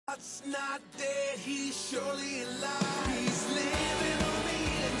God's not dead, he's surely alive. He's living on the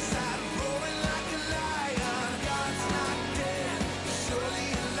inside, roaring like a lion. God's not dead, he's surely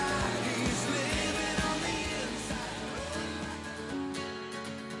alive. He's living on the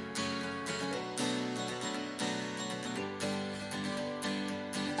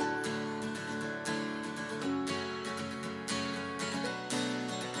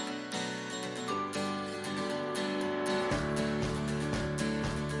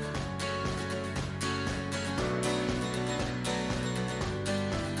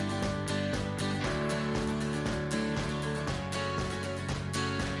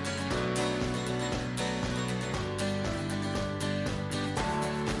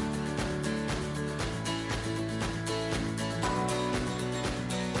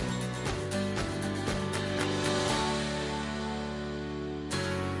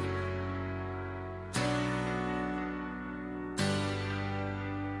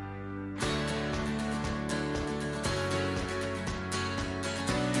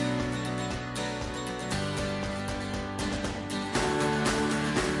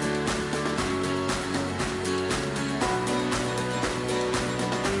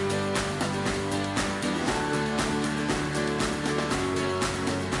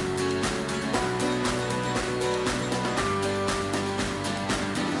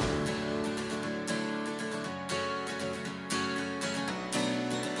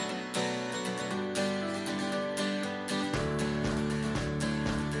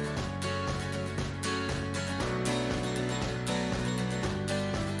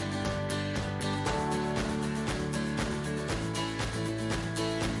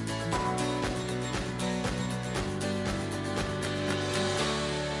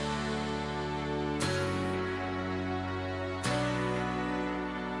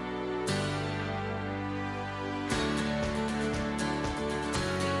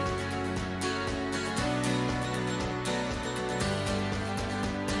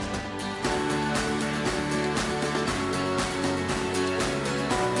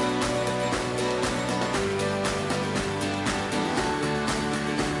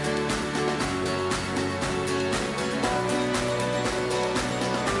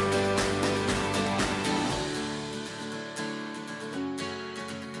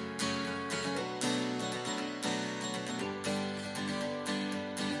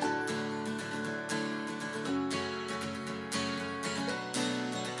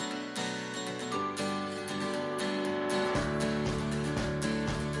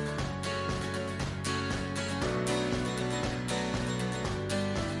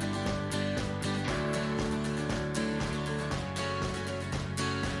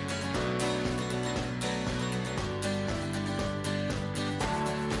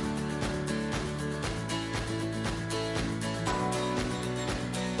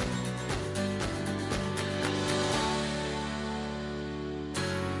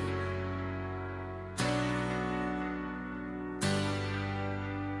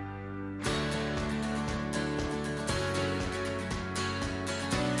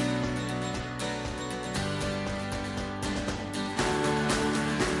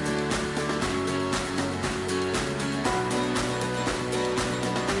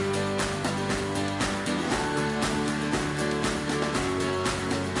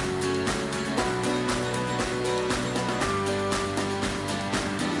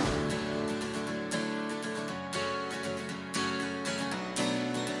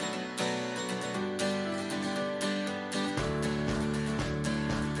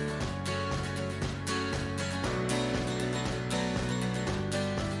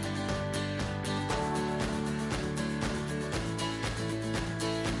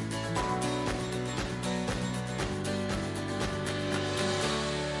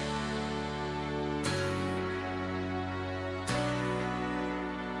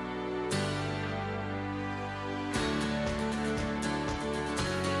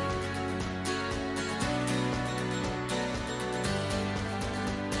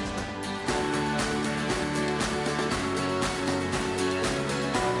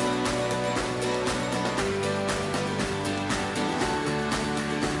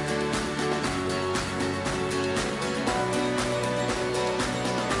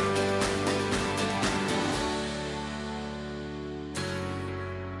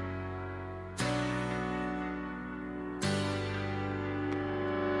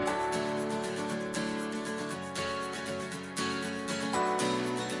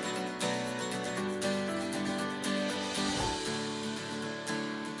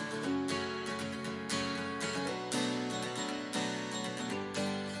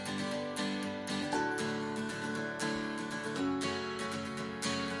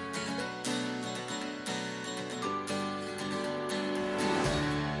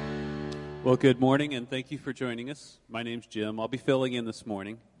Well, good morning, and thank you for joining us. My name's Jim. I'll be filling in this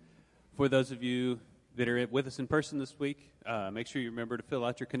morning. For those of you that are with us in person this week, make sure you remember to fill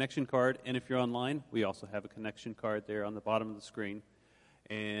out your connection card. And if you're online, we also have a connection card there on the bottom of the screen.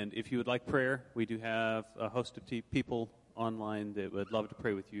 And if you would like prayer, we do have a host of people online that would love to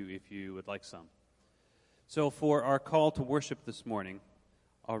pray with you if you would like some. So for our call to worship this morning,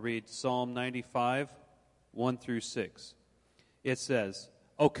 I'll read Psalm 95, 1 through 6. It says,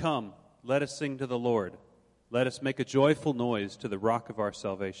 "O come, let us sing to the Lord. Let us make a joyful noise to the rock of our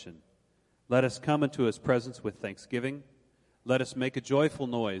salvation. Let us come into his presence with thanksgiving. Let us make a joyful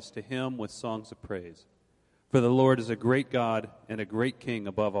noise to him with songs of praise. For the Lord is a great God and a great King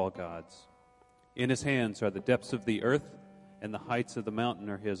above all gods. In his hands are the depths of the earth, and the heights of the mountain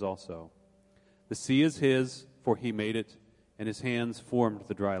are his also. The sea is his, for he made it, and his hands formed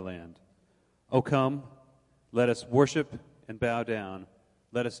the dry land. O come, let us worship and bow down.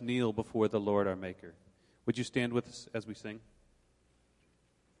 Let us kneel before the Lord our Maker." Would you stand with us as we sing?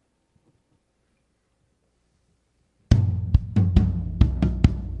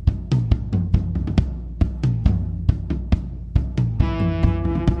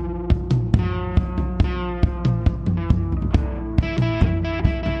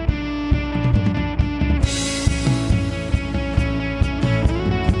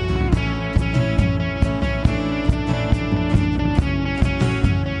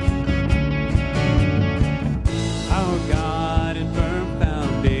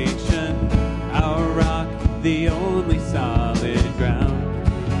 The only solid ground.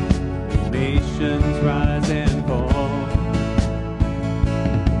 Nations rise and fall.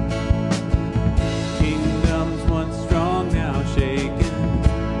 Kingdoms once strong, now shaken.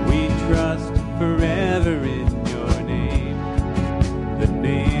 We trust forever in your name, the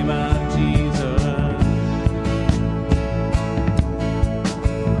name of Jesus.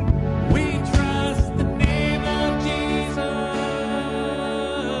 We trust the name of Jesus.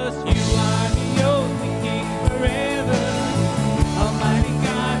 You are the only forever. Almighty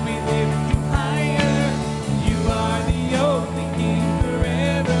God, we lift you higher.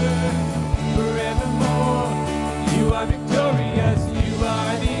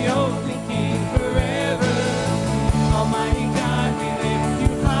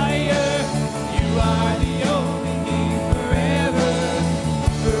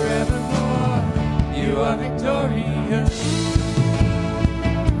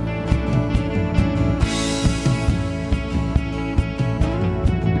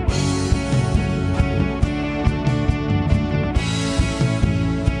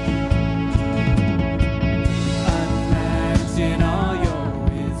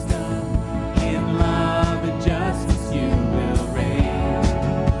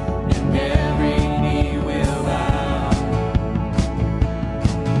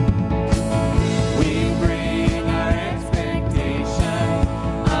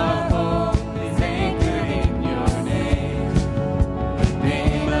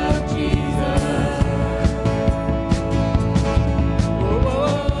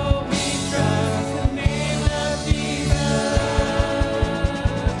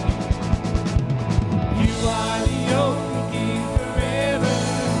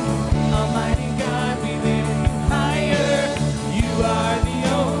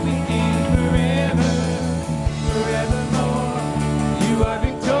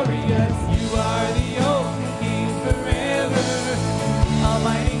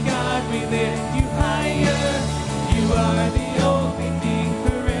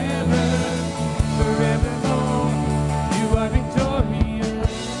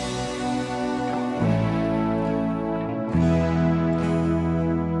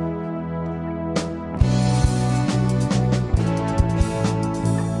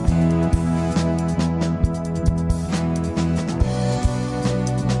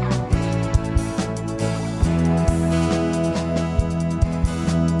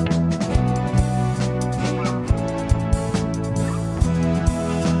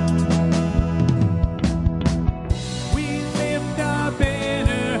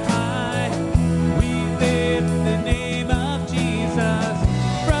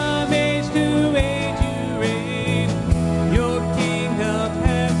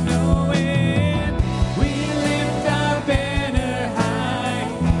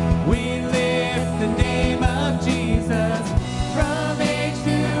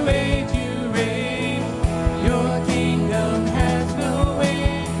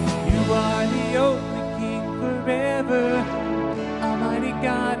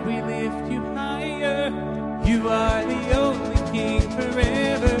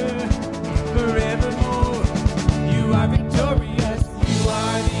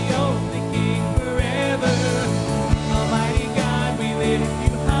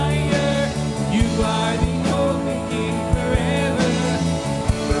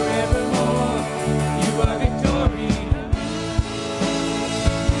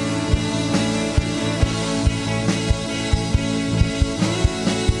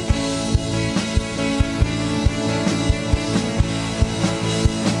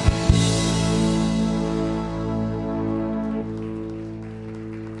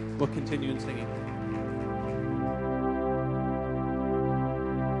 continue in singing.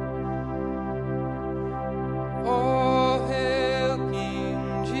 All hail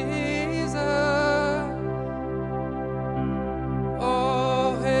King Jesus.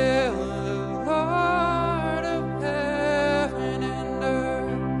 All hail the Lord of heaven and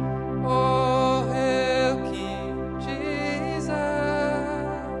earth. All hail King Jesus.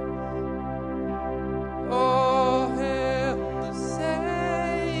 All hail the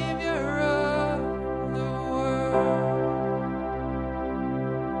Savior of the world.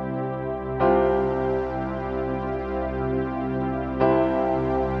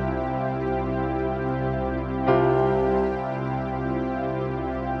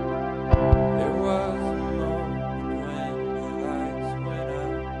 There was a moment when the lights went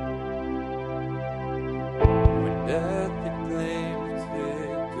out, when death had claimed its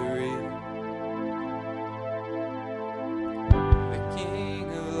victory. The King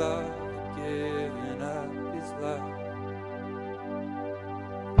of love had given up his life,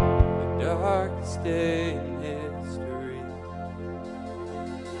 the darkest day in history.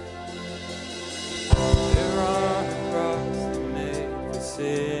 There on a cross they made for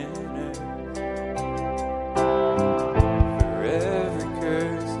sinners. For every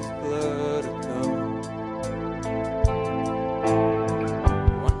curse his blood atoned.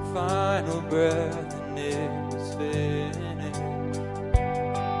 One final breath and it was finished.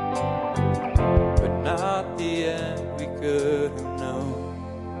 But not the end we could have known.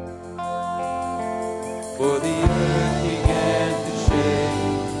 For the earth began to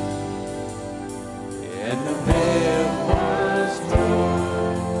shake, and the veil was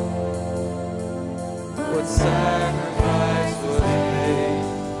torn. What sacrifice was made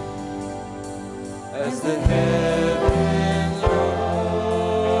as the heavens roar?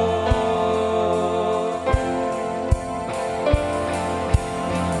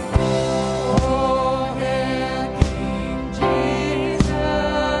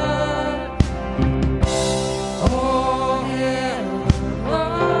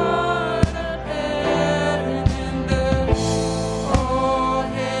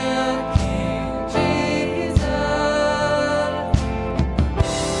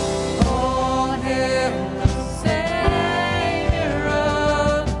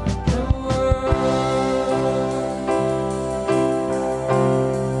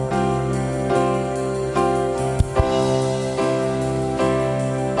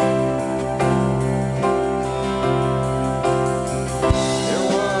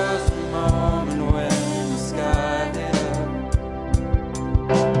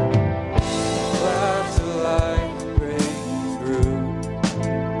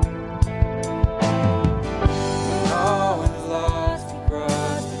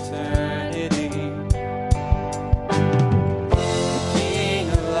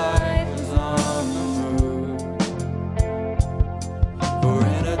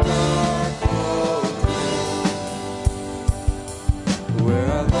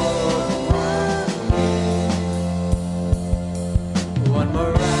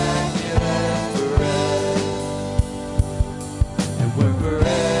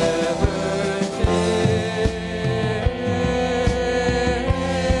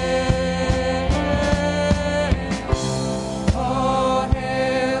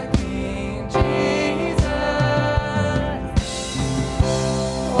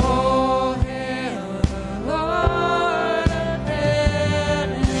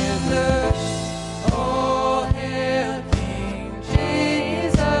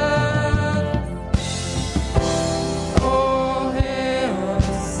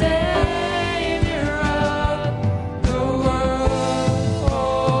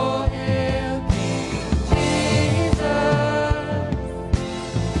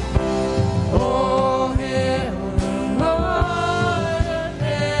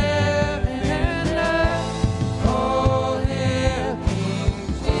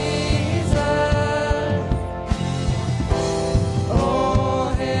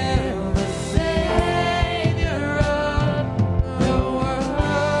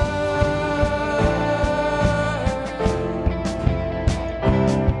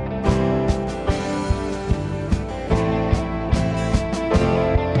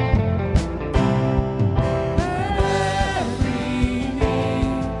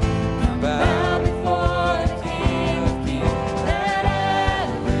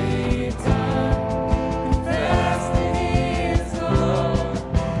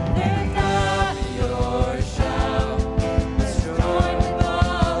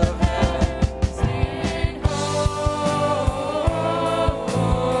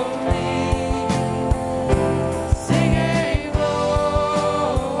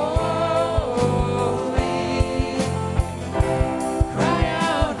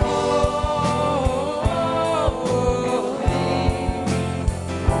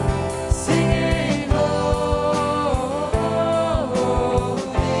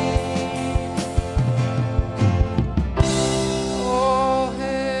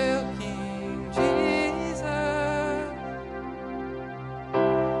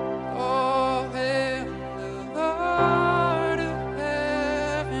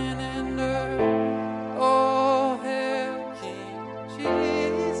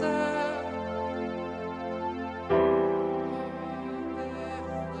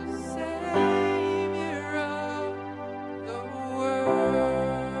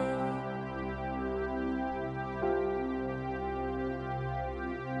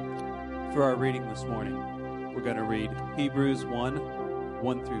 for our reading this morning. We're going to read Hebrews 1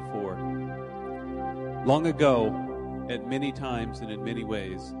 through 4. Long ago, at many times and in many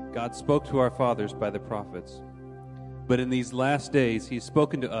ways, God spoke to our fathers by the prophets. But in these last days he has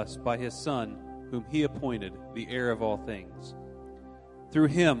spoken to us by his Son, whom he appointed the heir of all things. Through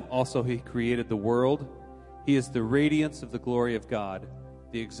him also he created the world. He is the radiance of the glory of God,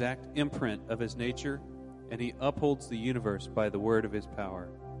 the exact imprint of his nature, and he upholds the universe by the word of his power.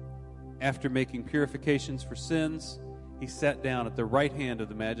 After making purifications for sins, he sat down at the right hand of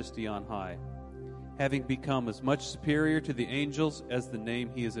the Majesty on high, having become as much superior to the angels as the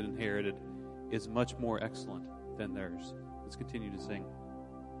name he has inherited is much more excellent than theirs. Let's continue to sing.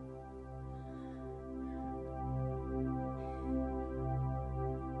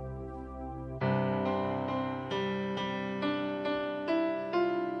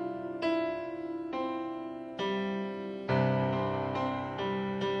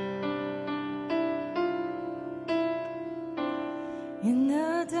 In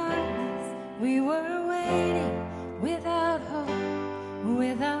the darkness we were waiting, without hope,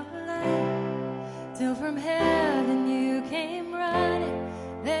 without light, till from heaven you came running.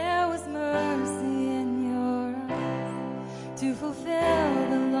 There was mercy in your eyes to fulfill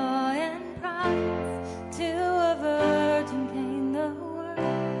the law and prophets. To a virgin came the word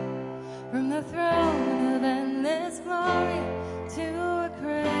from the throne of endless glory to a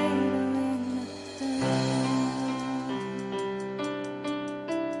cradle in the dirt.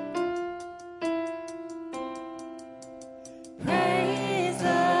 Praise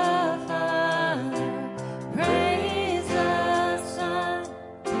the Father, praise the Son,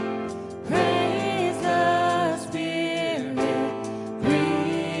 praise the Spirit,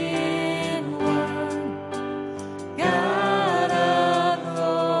 breathe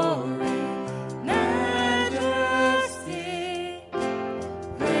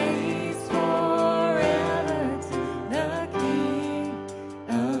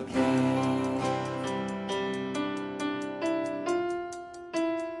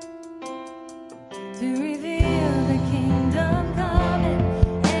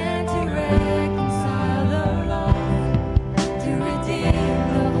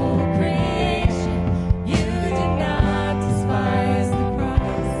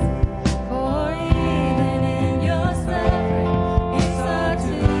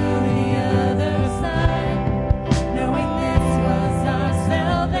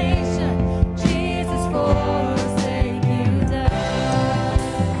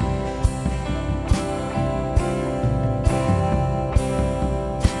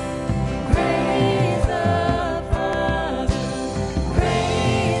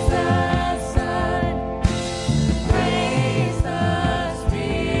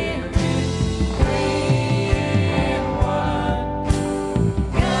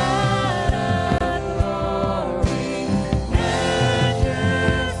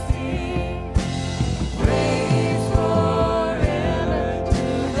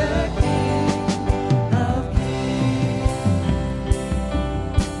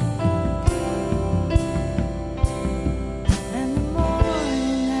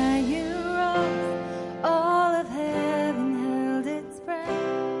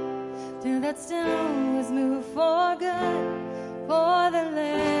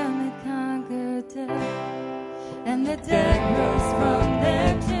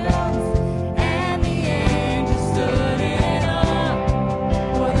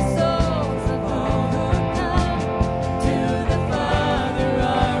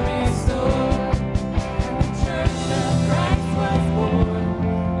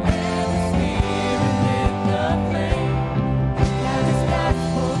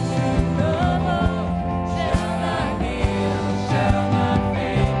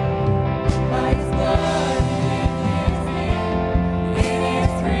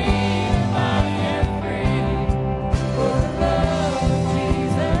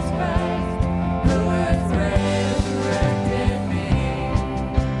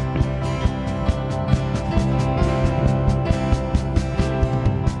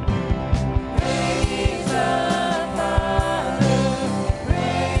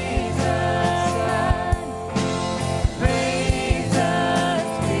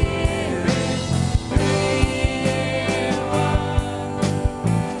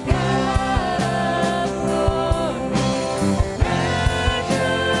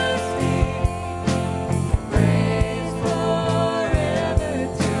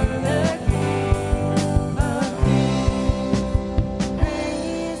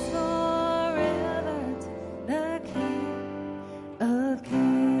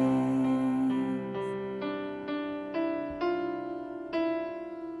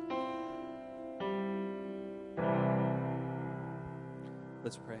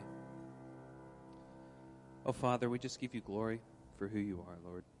Let's pray. Oh, Father, we just give you glory for who you are,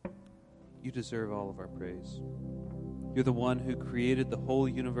 Lord. You deserve all of our praise. You're the one who created the whole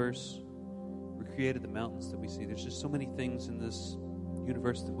universe, who created the mountains that we see. There's just so many things in this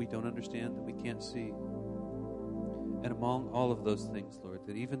universe that we don't understand, that we can't see. And among all of those things, Lord,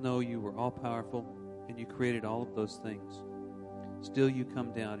 that even though you were all-powerful and you created all of those things, still you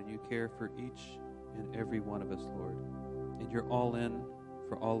come down and you care for each and every one of us, Lord. And you're all in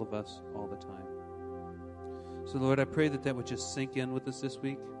for all of us all the time. So, Lord, I pray that would just sink in with us this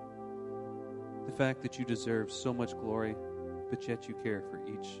week. The fact that you deserve so much glory, but yet you care for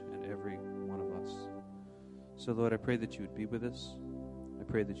each and every one of us. So, Lord, I pray that you would be with us. I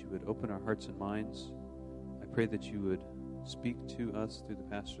pray that you would open our hearts and minds. I pray that you would speak to us through the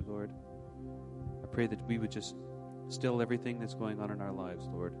pastor, Lord. I pray that we would just still everything that's going on in our lives,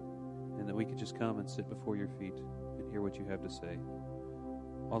 Lord, and that we could just come and sit before your feet and hear what you have to say.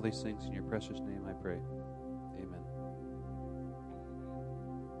 All these things in your precious name I pray. Amen.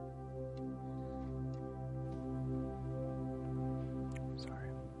 Sorry.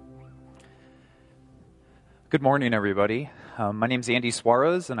 Good morning, everybody. My name's Andy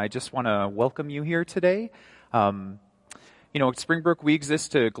Suarez, and I just want to welcome you here today. At Springbrook, we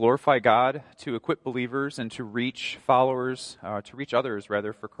exist to glorify God, to equip believers, and to reach followers, to reach others,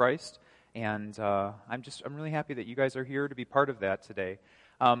 rather, for Christ. And I'm really happy that you guys are here to be part of that today.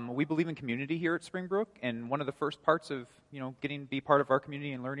 We believe in community here at Springbrook, and one of the first parts of, getting to be part of our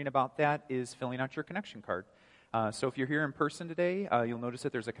community and learning about that is filling out your connection card. So if you're here in person today, you'll notice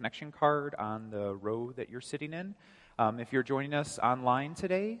that there's a connection card on the row that you're sitting in. If you're joining us online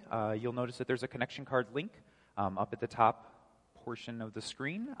today, you'll notice that there's a connection card link up at the top portion of the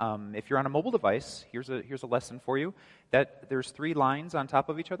screen. If you're on a mobile device, here's a lesson for you. That there's 3 lines on top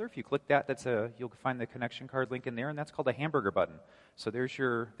of each other. If you click that, you'll find the connection card link in there, and that's called a hamburger button. So there's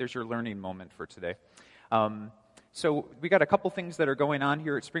your learning moment for today. So we got a couple things that are going on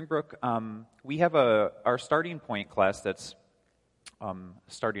here at Springbrook. We have our starting point class that's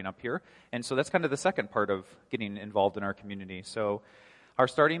starting up here, and so that's kind of the second part of getting involved in our community. So our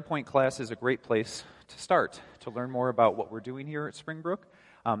starting point class is a great place to start, to learn more about what we're doing here at Springbrook.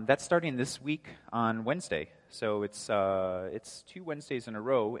 That's starting this week on Wednesday. So it's 2 Wednesdays in a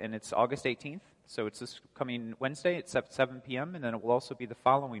row, and it's August 18th. So it's this coming Wednesday at 7 p.m., and then it will also be the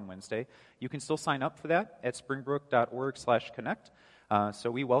following Wednesday. You can still sign up for that at springbrook.org/connect.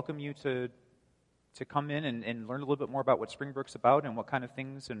 So we welcome you to come in and learn a little bit more about what Springbrook's about and what kind of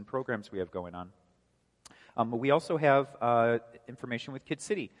things and programs we have going on. We also have information with Kid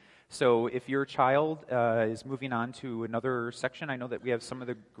City. So if your child is moving on to another section, I know that we have some of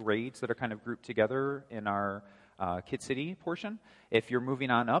the grades that are kind of grouped together in our Kid City portion. If you're moving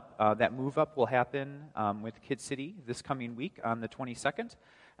on up, that move up will happen with Kid City this coming week on the 22nd.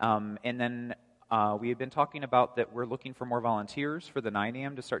 And then we have been talking about that we're looking for more volunteers for the 9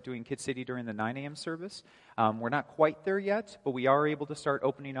 a.m. to start doing Kid City during the 9 a.m. service. We're not quite there yet, but we are able to start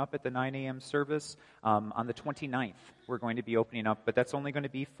opening up at the 9 a.m. service. On the 29th, we're going to be opening up, but that's only going to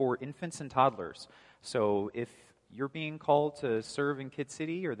be for infants and toddlers. So if you're being called to serve in Kid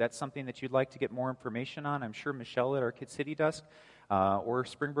City, or that's something that you'd like to get more information on, I'm sure Michelle at our Kid City desk or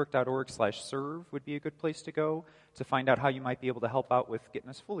springbrook.org/serve would be a good place to go to find out how you might be able to help out with getting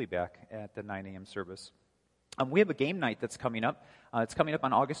us fully back at the 9 a.m. service. We have a game night that's coming up. It's coming up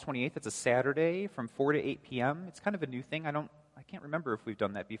on August 28th. It's a Saturday from 4 to 8 p.m. It's kind of a new thing. I can't remember if we've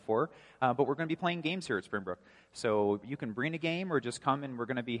done that before, but we're going to be playing games here at Springbrook. So you can bring a game or just come, and we're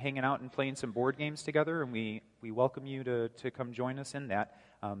going to be hanging out and playing some board games together, and we welcome you to come join us in that.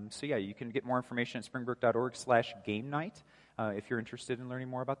 So yeah, you can get more information at springbrook.org/game night if you're interested in learning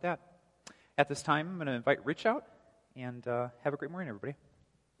more about that. At this time, I'm going to invite Rich out, and have a great morning, everybody.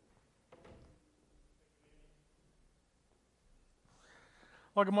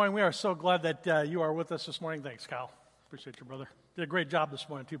 Well, good morning. We are so glad that you are with us this morning. Thanks, Kyle. Appreciate you, brother. Did a great job this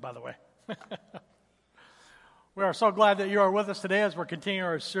morning, too, by the way. We are so glad that you are with us today as we're continuing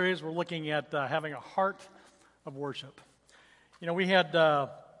our series. We're looking at having a heart of worship. We had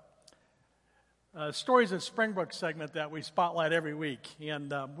Stories of Springbrook segment that we spotlight every week,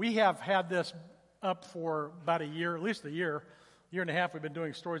 and we have had this up for about a year, at least a year and a half. We've been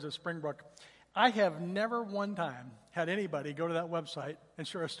doing Stories of Springbrook. I have never one time had anybody go to that website and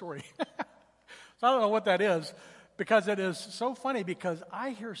share a story. So I don't know what that is, because it is so funny, because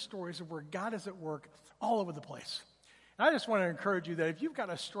I hear stories of where God is at work all over the place. And I just want to encourage you that if you've got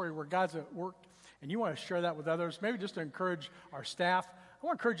a story where God's at work and you want to share that with others, maybe just to encourage our staff, I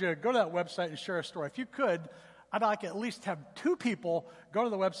want to encourage you to go to that website and share a story. If you could, I'd like to at least have 2 people go to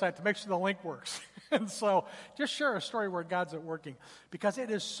the website to make sure the link works. And so just share a story where God's at working, because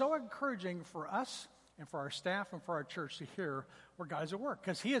it is so encouraging for us and for our staff and for our church to hear where God's at work,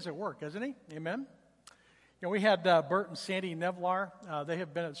 because he is at work, isn't he? Amen? You know, we had Bert and Sandy Nevlar. They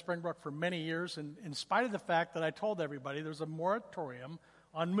have been at Springbrook for many years, and in spite of the fact that I told everybody there's a moratorium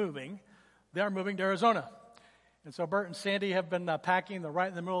on moving, they are moving to Arizona. And so Bert and Sandy have been packing. They're right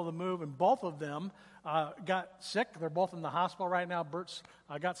in the middle of the move, and both of them got sick. They're both in the hospital right now. Bert's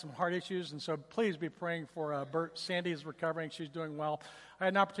got some heart issues, and so please be praying for Bert. Sandy is recovering. She's doing well. I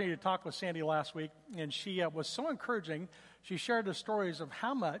had an opportunity to talk with Sandy last week, and she was so encouraging. She shared the stories of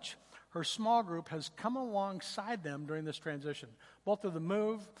how much her small group has come alongside them during this transition, both of the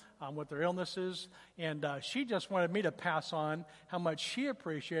move, with their illnesses, and she just wanted me to pass on how much she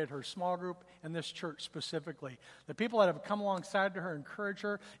appreciated her small group and this church specifically. The people that have come alongside to her, encourage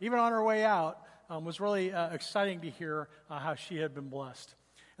her, even on her way out, was really exciting to hear how she had been blessed.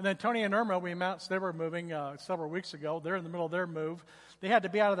 And then Tony and Irma, we announced they were moving several weeks ago. They're in the middle of their move. They had to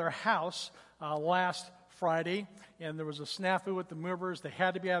be out of their house last Friday, and there was a snafu with the movers. They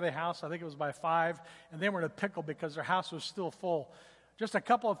had to be out of the house. I think it was by 5, and they were in a pickle because their house was still full. Just a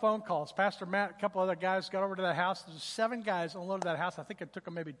couple of phone calls. Pastor Matt, a couple other guys got over to that house. There's 7 guys unloaded that house. I think it took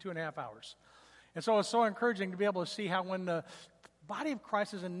them maybe 2.5 hours. And so it was so encouraging to be able to see how when the body of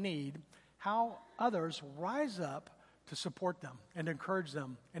Christ is in need, how others rise up to support them and to encourage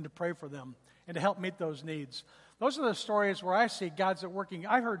them and to pray for them and to help meet those needs. Those are the stories where I see God's at working.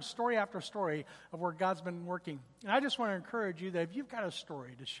 I've heard story after story of where God's been working. And I just want to encourage you that if you've got a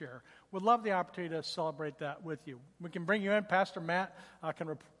story to share, we'd love the opportunity to celebrate that with you. We can bring you in. Pastor Matt can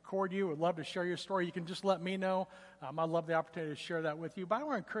record you. We'd love to share your story. You can just let me know. I'd love the opportunity to share that with you. But I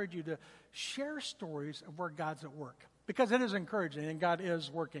want to encourage you to share stories of where God's at work, because it is encouraging and God is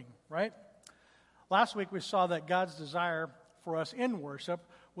working, right? Last week we saw that God's desire for us in worship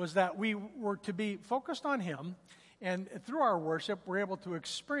was that we were to be focused on Him, and through our worship, we're able to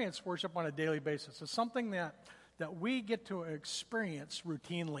experience worship on a daily basis. It's something that we get to experience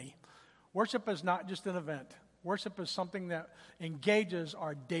routinely. Worship is not just an event. Worship is something that engages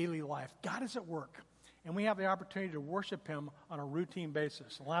our daily life. God is at work, and we have the opportunity to worship Him on a routine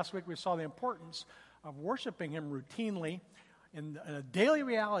basis. And last week we saw the importance of worshiping Him routinely in a daily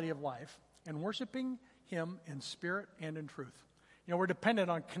reality of life, and worshiping Him in spirit and in truth. You know, we're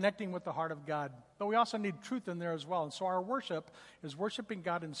dependent on connecting with the heart of God, but we also need truth in there as well. And so our worship is worshiping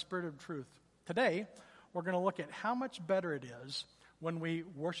God in spirit of truth. Today, we're going to look at how much better it is when we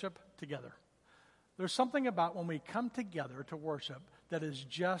worship together. There's something about when we come together to worship that is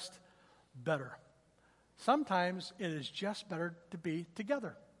just better. Sometimes it is just better to be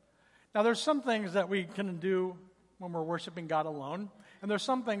together. Now, there's some things that we can do when we're worshiping God alone, and there's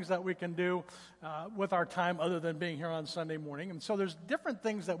some things that we can do with our time other than being here on Sunday morning. And so there's different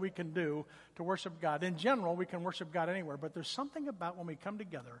things that we can do to worship God. In general, we can worship God anywhere, but there's something about when we come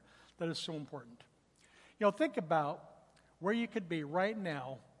together that is so important. You know, think about where you could be right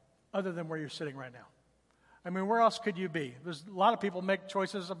now other than where you're sitting right now. I mean, where else could you be? There's a lot of people make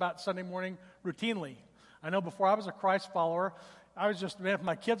choices about Sunday morning routinely. I know before I was a Christ follower, I was just, man, if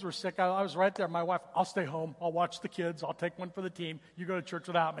my kids were sick, I was right there. My wife, I'll stay home. I'll watch the kids. I'll take one for the team. You go to church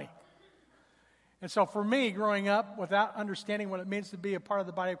without me. And so for me, growing up, without understanding what it means to be a part of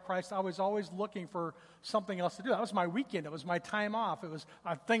the body of Christ, I was always looking for something else to do. That was my weekend. It was my time off. It was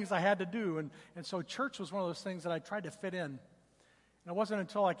things I had to do. And so church was one of those things that I tried to fit in. And it wasn't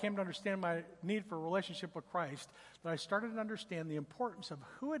until I came to understand my need for a relationship with Christ that I started to understand the importance of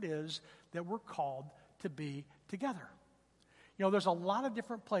who it is that we're called to be together. You know, there's a lot of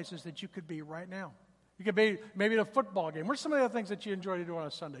different places that you could be right now. You could be maybe at a football game. What are some of the other things that you enjoy to do on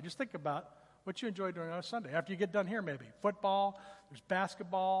a Sunday? Just think about what you enjoy doing on a Sunday. After you get done here, maybe. Football, there's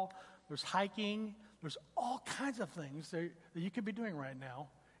basketball, there's hiking. There's all kinds of things that you could be doing right now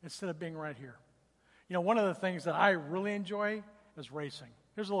instead of being right here. You know, one of the things that I really enjoy is racing.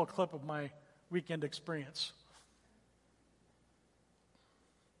 Here's a little clip of my weekend experience.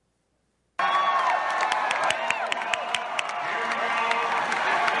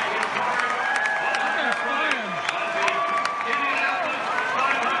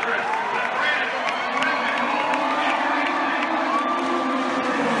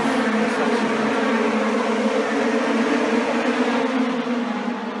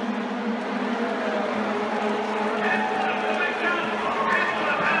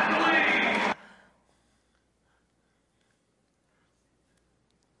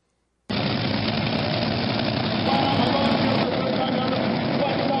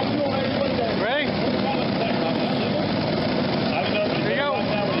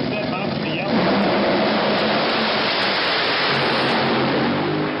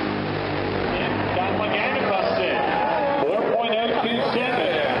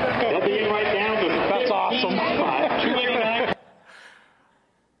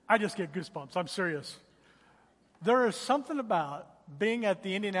 I just get goosebumps. I'm serious. There is something about being at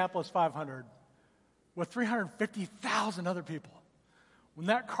the Indianapolis 500 with 350,000 other people. When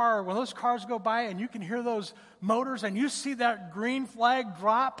those cars go by and you can hear those motors and you see that green flag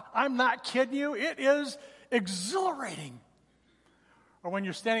drop, I'm not kidding you, it is exhilarating. Or when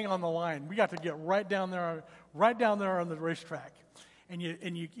you're standing on the line, we got to get right down there on the racetrack. And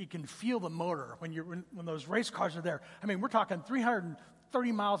you can feel the motor when those race cars are there. I mean, we're talking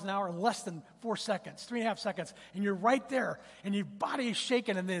 330 miles an hour in less than 4 seconds, 3.5 seconds. And you're right there, and your body is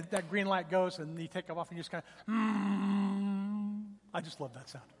shaking, and then that green light goes, and you take off, and you just kind of, I just love that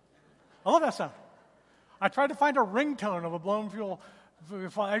sound. I love that sound. I tried to find a ringtone of a blown fuel.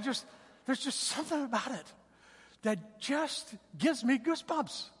 There's just something about it that just gives me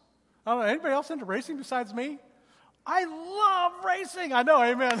goosebumps. I don't know, anybody else into racing besides me? I love racing. I know,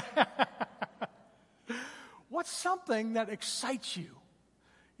 amen. What's something that excites you?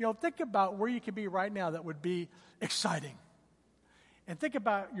 You know, think about where you could be right now that would be exciting. And think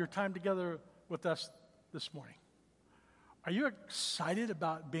about your time together with us this morning. Are you excited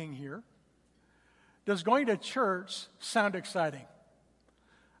about being here? Does going to church sound exciting?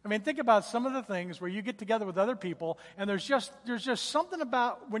 I mean, think about some of the things where you get together with other people, and there's just something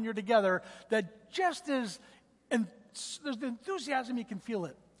about when you're together that just is, and there's the enthusiasm, you can feel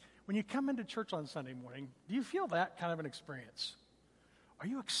it. When you come into church on Sunday morning, do you feel that kind of an experience? Are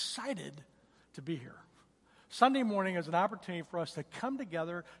you excited to be here? Sunday morning is an opportunity for us to come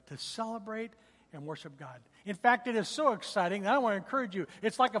together to celebrate and worship God. In fact, it is so exciting that I want to encourage you.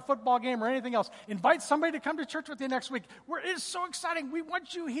 It's like a football game or anything else. Invite somebody to come to church with you next week. It is so exciting. We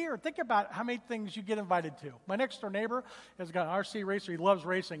want you here. Think about how many things you get invited to. My next door neighbor has got an RC racer. He loves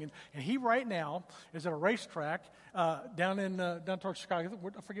racing. And he right now is at a racetrack down towards Chicago.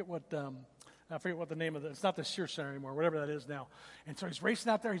 I forget what the name of it. It's not the Sears Center anymore, whatever that is now. And so he's racing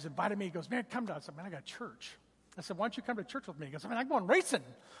out there. He's invited me. He goes, man, come to us. I said, man, I got church. I said, why don't you come to church with me? He goes, man, I'm going racing.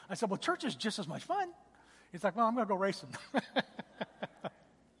 I said, well, church is just as much fun. He's like, well, I'm going to go racing.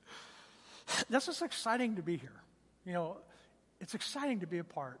 This is exciting to be here. You know, it's exciting to be a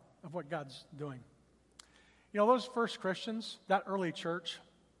part of what God's doing. You know, those first Christians, that early church,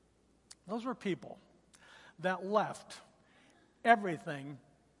 those were people that left everything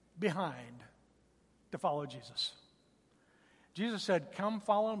behind to follow Jesus. Jesus said, come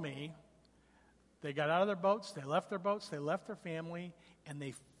follow me. They got out of their boats, they left their family, and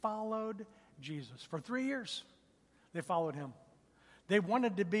they followed Jesus. For 3 years, they followed him. They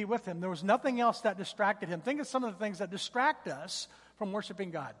wanted to be with him. There was nothing else that distracted him. Think of some of the things that distract us from worshiping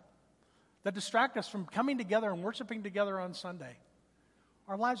God, that distract us from coming together and worshiping together on Sunday.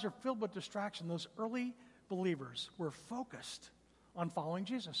 Our lives are filled with distraction. Those early believers were focused on following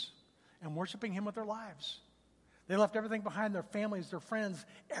Jesus and worshiping him with their lives. They left everything behind, their families, their friends,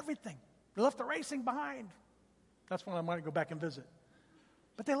 everything. They left the racing behind. That's when I might go back and visit.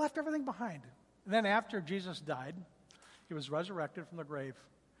 But they left everything behind. And then after Jesus died, he was resurrected from the grave.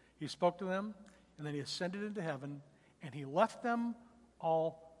 He spoke to them, and then he ascended into heaven, and he left them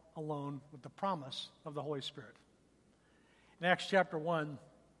all alone with the promise of the Holy Spirit. In Acts chapter 1,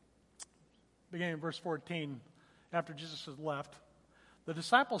 beginning in verse 14, after Jesus had left, the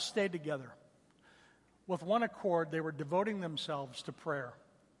disciples stayed together. With one accord, they were devoting themselves to prayer,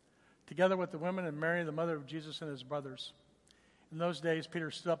 together with the women and Mary, the mother of Jesus, and his brothers. In those days, Peter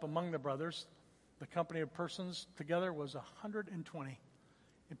stood up among the brothers. The company of persons together was 120.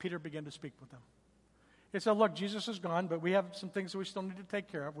 And Peter began to speak with them. He said, look, Jesus is gone, but we have some things that we still need to take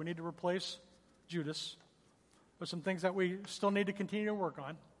care of. We need to replace Judas. There's some things that we still need to continue to work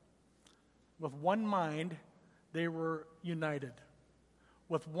on. With one mind, they were united.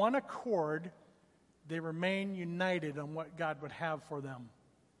 With one accord, they remained united on what God would have for them.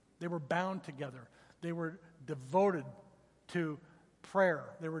 They were bound together. They were devoted to prayer.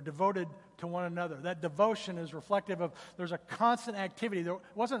 They were devoted to one another. That devotion is reflective of there's a constant activity. There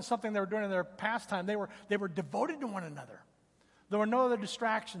wasn't something they were doing in their pastime. They were devoted to one another. There were no other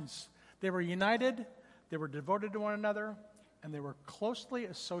distractions. They were united. They were devoted to one another, and they were closely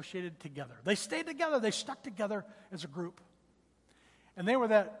associated together. They stayed together. They stuck together as a group. And they were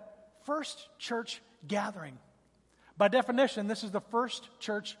that first church gathering. By definition, this is the first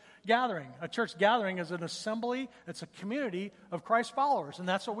church gathering. A church gathering is an assembly. It's a community of Christ followers, and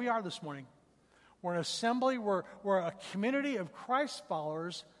that's what we are this morning. We're an assembly. We're a community of Christ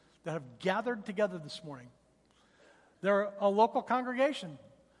followers that have gathered together this morning. They're a local congregation.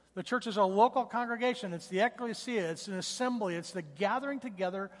 The church is a local congregation. It's the ecclesia. It's an assembly. It's the gathering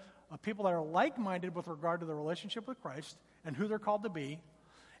together of people that are like-minded with regard to their relationship with Christ and who they're called to be,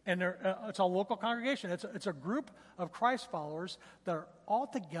 And it's a local congregation. It's a group of Christ followers that are all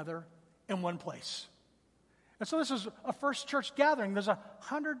together in one place. And so this is a first church gathering. There's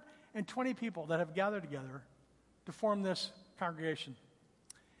 120 people that have gathered together to form this congregation.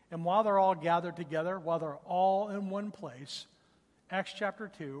 And while they're all gathered together, while they're all in one place, Acts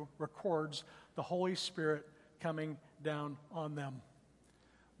chapter 2 records the Holy Spirit coming down on them.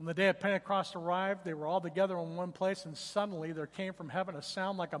 When the day of Pentecost arrived, they were all together in one place, and suddenly there came from heaven a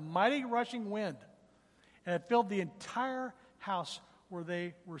sound like a mighty rushing wind, and it filled the entire house where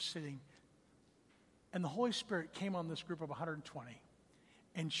they were sitting. And the Holy Spirit came on this group of 120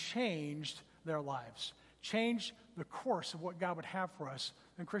 and changed their lives, changed the course of what God would have for us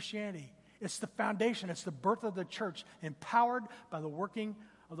in Christianity. It's the foundation. It's the birth of the church, empowered by the working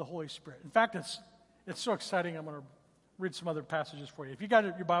of the Holy Spirit. In fact, it's so exciting. I'm going to read some other passages for you. If you got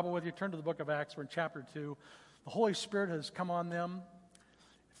your Bible with you, turn to the book of Acts. We're in chapter 2. The Holy Spirit has come on them,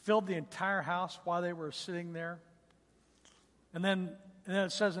 filled the entire house while they were sitting there. And then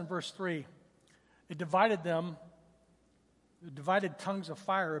it says in verse 3, it divided them, the divided tongues of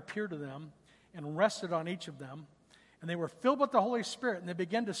fire appeared to them and rested on each of them. And they were filled with the Holy Spirit, and they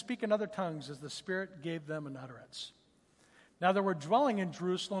began to speak in other tongues as the Spirit gave them an utterance. Now there were dwelling in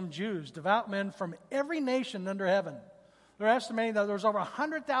Jerusalem Jews, devout men from every nation under heaven. They're estimating that there was over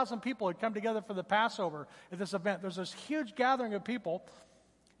 100,000 people who had come together for the Passover at this event. There's this huge gathering of people,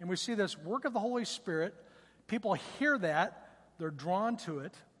 and we see this work of the Holy Spirit. People hear that. They're drawn to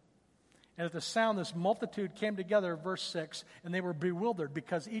it. And at the sound, this multitude came together, verse 6, and they were bewildered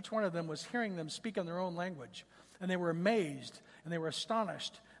because each one of them was hearing them speak in their own language. And they were amazed, and they were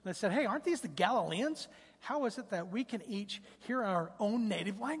astonished. And they said, hey, aren't these the Galileans? How is it that we can each hear our own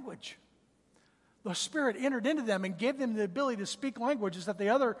native language? The Spirit entered into them and gave them the ability to speak languages that they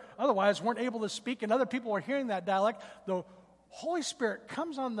otherwise weren't able to speak, and other people were hearing that dialect. The Holy Spirit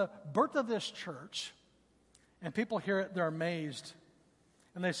comes on the birth of this church, and people hear it, they're amazed.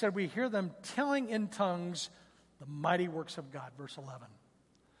 And they said, we hear them telling in tongues the mighty works of God, verse 11.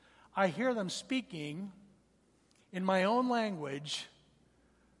 I hear them speaking in my own language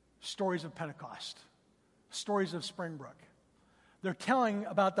stories of Pentecost, stories of Springbrook. They're telling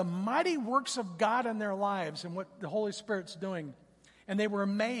about the mighty works of God in their lives and what the Holy Spirit's doing. And they were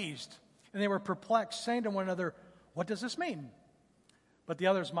amazed and they were perplexed, saying to one another, what does this mean? But the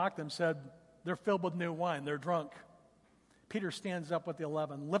others mocked them, said, they're filled with new wine, they're drunk. Peter stands up with the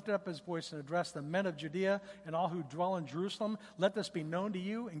 11, lifted up his voice and addressed the men of Judea and all who dwell in Jerusalem. Let this be known to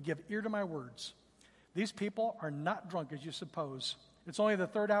you and give ear to my words. These people are not drunk as you suppose. It's only the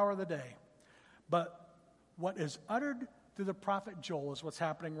third hour of the day. But what is uttered through the prophet Joel is what's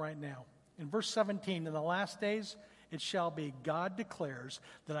happening right now. In verse 17, in the last days it shall be, God declares,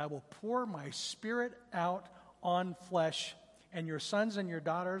 that I will pour my Spirit out on flesh, and your sons and your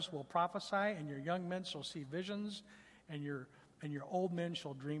daughters will prophesy, and your young men shall see visions, and your old men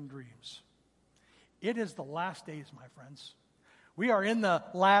shall dream dreams. It is the last days, my friends. We are in the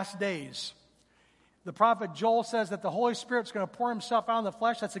last days. The prophet Joel says that the Holy Spirit's going to pour himself out on the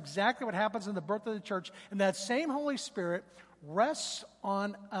flesh. That's exactly what happens in the birth of the church. And that same Holy Spirit rests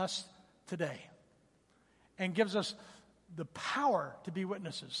on us today and gives us the power to be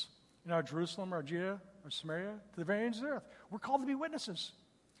witnesses in our Jerusalem, our Judea, our Samaria, to the very ends of the earth. We're called to be witnesses.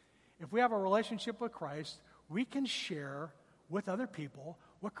 If we have a relationship with Christ, we can share with other people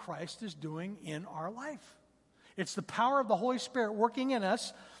what Christ is doing in our life. It's the power of the Holy Spirit working in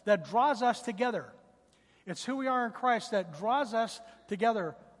us that draws us together. It's who we are in Christ that draws us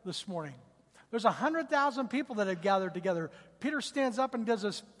together this morning. There's 100,000 people that have gathered together. Peter stands up and does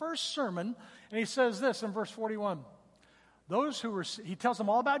his first sermon, and he says this in verse 41. He tells them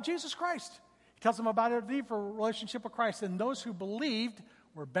all about Jesus Christ. He tells them about their need for a relationship with Christ. And those who believed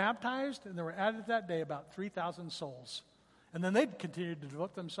were baptized, and there were added that day about 3,000 souls. And then they continued to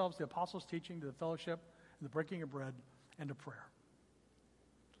devote themselves to the apostles' teaching, to the fellowship, and the breaking of bread, and to prayer.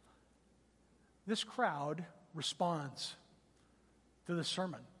 This crowd responds to the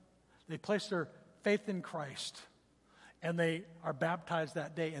sermon. They place their faith in Christ, and they are baptized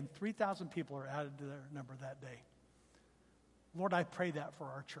that day, and 3,000 people are added to their number that day. Lord, I pray that for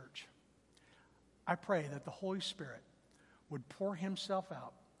our church. I pray that the Holy Spirit would pour himself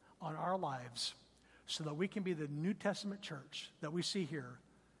out on our lives so that we can be the New Testament church that we see here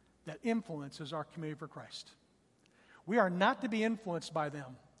that influences our community for Christ. We are not to be influenced by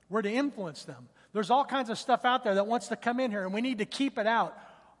them. We're to influence them. There's all kinds of stuff out there that wants to come in here, and we need to keep it out.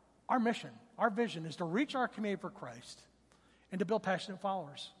 Our mission, our vision is to reach our community for Christ and to build passionate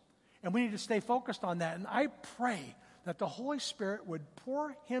followers. And we need to stay focused on that. And I pray that the Holy Spirit would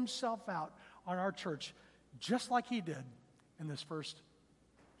pour himself out on our church just like he did in this first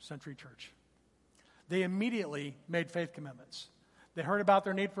century church. They immediately made faith commitments. They heard about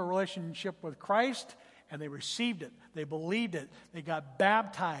their need for a relationship with Christ, and they received it. They believed it. They got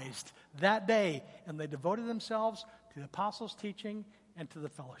baptized that day, and they devoted themselves to the apostles' teaching and to the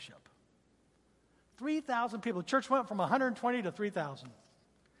fellowship. 3,000 people. The church went from 120 to 3,000.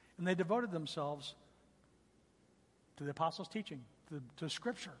 And they devoted themselves to the apostles' teaching, to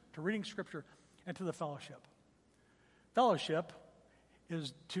Scripture, to reading Scripture, and to the fellowship. Fellowship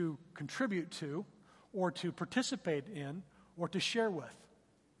is to contribute to, or to participate in, or to share with.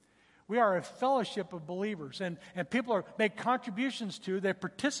 We are a fellowship of believers, and people make contributions to, they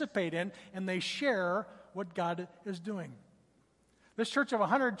participate in, and they share what God is doing. This church of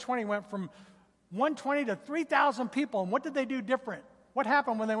 120 went from 120 to 3,000 people, and what did they do different? What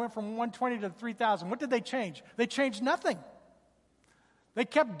happened when they went from 120 to 3,000? What did they change? They changed nothing. They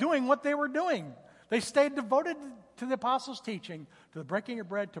kept doing what they were doing. They stayed devoted to the apostles' teaching, to the breaking of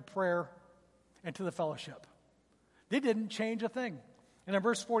bread, to prayer, and to the fellowship. They didn't change a thing. And in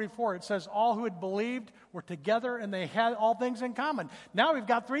verse 44, it says, all who had believed were together and they had all things in common. Now we've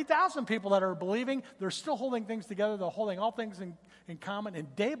got 3,000 people that are believing. They're still holding things together. They're holding all things in common.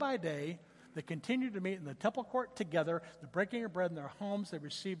 And day by day, they continued to meet in the temple court together, the breaking of bread in their homes. They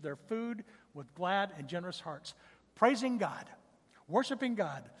received their food with glad and generous hearts, praising God, worshiping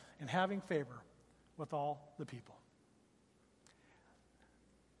God, and having favor with all the people.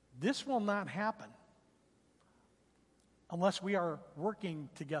 This will not happen unless we are working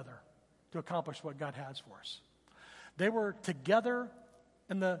together to accomplish what God has for us. They were together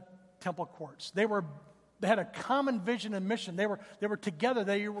in the temple courts. They had a common vision and mission. They were together.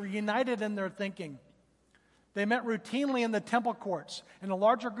 They were united in their thinking. They met routinely in the temple courts, in the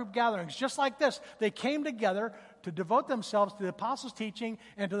larger group gatherings. Just like this, they came together to devote themselves to the apostles' teaching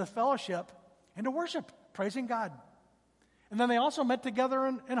and to the fellowship and to worship, praising God. And then they also met together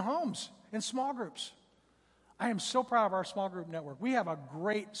in homes, in small groups. I am so proud of our small group network. We have a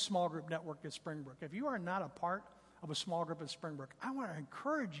great small group network at Springbrook. If you are not a part of a small group at Springbrook, I want to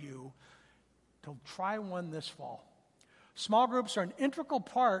encourage you to try one this fall. Small groups are an integral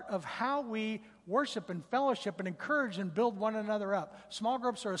part of how we worship and fellowship and encourage and build one another up. Small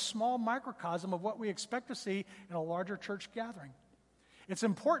groups are a small microcosm of what we expect to see in a larger church gathering. It's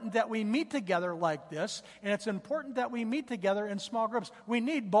important that we meet together like this, and it's important that we meet together in small groups. We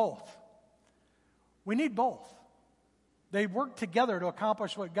need both. We need both. They work together to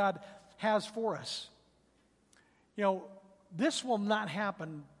accomplish what God has for us. You know, this will not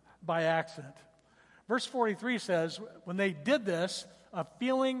happen by accident. Verse 43 says, when they did this, a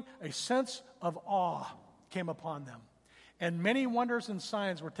sense of awe came upon them. And many wonders and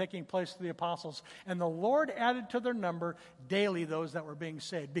signs were taking place to the apostles. And the Lord added to their number daily those that were being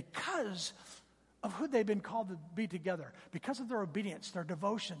saved, because of who they'd been called to be together, because of their obedience, their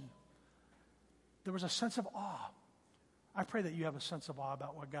devotion. There was a sense of awe. I pray that you have a sense of awe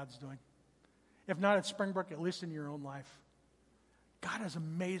about what God's doing. If not at Springbrook, at least in your own life. God is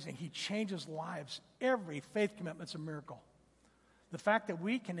amazing. He changes lives. Every faith commitment's a miracle. The fact that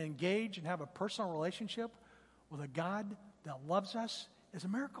we can engage and have a personal relationship with a God that loves us is a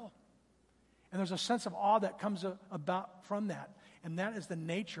miracle. And there's a sense of awe that comes about from that. And that is the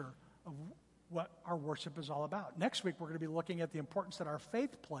nature of what our worship is all about. Next week, we're going to be looking at the importance that our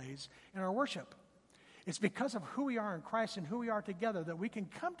faith plays in our worship. It's because of who we are in Christ and who we are together that we can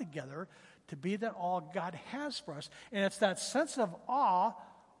come together to be that all God has for us. And it's that sense of awe,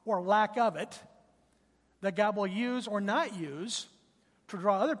 or lack of it, that God will use or not use to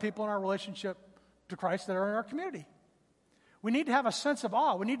draw other people in our relationship to Christ that are in our community. We need to have a sense of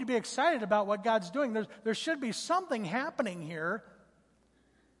awe. We need to be excited about what God's doing. There should be something happening here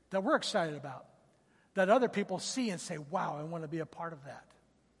that we're excited about, that other people see and say, wow, I want to be a part of that.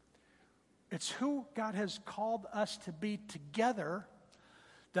 It's who God has called us to be together,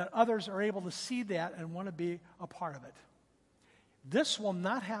 that others are able to see that and want to be a part of it. This will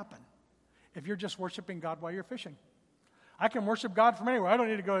not happen if you're just worshiping God while you're fishing. I can worship God from anywhere. I don't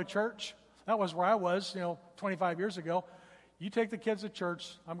need to go to church. That was where I was, 25 years ago. You take the kids to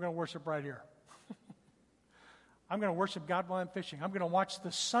church, I'm going to worship right here. I'm going to worship God while I'm fishing. I'm going to watch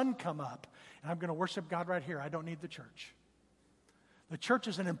the sun come up, and I'm going to worship God right here. I don't need the church. The church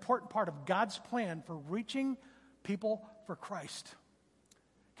is an important part of God's plan for reaching people for Christ.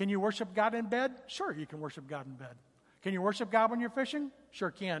 Can you worship God in bed? Sure, you can worship God in bed. Can you worship God when you're fishing?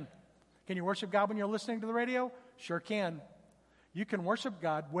 Sure can. Can you worship God when you're listening to the radio? Sure can. You can worship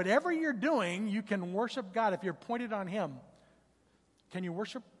God. Whatever you're doing, you can worship God if you're pointed on Him. Can you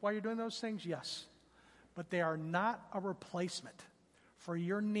worship while you're doing those things? Yes. But they are not a replacement for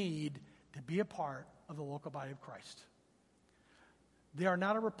your need to be a part of the local body of Christ. they are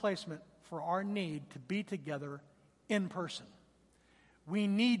not a replacement for our need to be together in person. We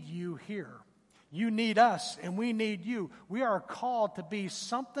need you here. You need us, and we need you. We are called to be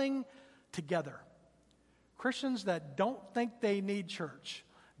something together. Christians that don't think they need church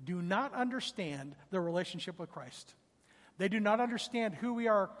do not understand their relationship with Christ. They do not understand who we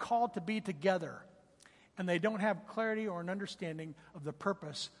are called to be together. And they don't have clarity or an understanding of the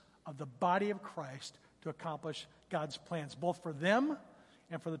purpose of the body of Christ to accomplish God's plans, both for them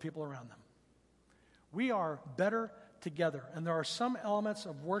and for the people around them. We are better together. And there are some elements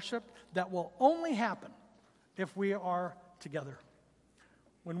of worship that will only happen if we are together.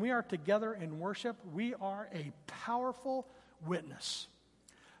 When we are together in worship, we are a powerful witness.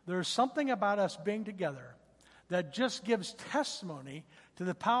 There's something about us being together that just gives testimony to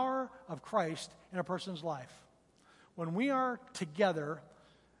the power of Christ in a person's life. When we are together,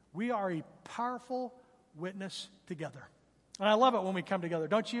 we are a powerful witness together. And I love it when we come together,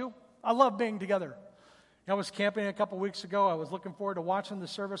 don't you? I love being together. I was camping a couple weeks ago. I was looking forward to watching the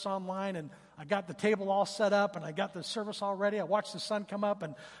service online, and I got the table all set up, and I got the service all ready. I watched the sun come up,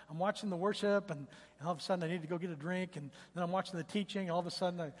 and I'm watching the worship, and all of a sudden I need to go get a drink, and then I'm watching the teaching, and all of a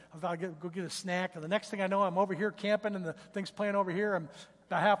sudden I thought I'd go get a snack, and the next thing I know, I'm over here camping, and the thing's playing over here. I'm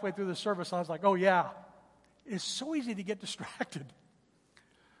about halfway through the service, and I was like, oh yeah. It's so easy to get distracted.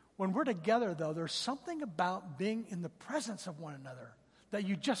 When we're together, though, there's something about being in the presence of one another that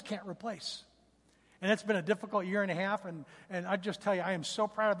you just can't replace. And it's been a difficult year and a half, and I just tell you, I am so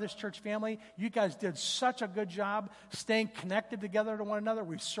proud of this church family. You guys did such a good job staying connected together to one another.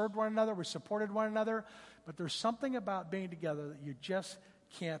 We served one another. We supported one another. But there's something about being together that you just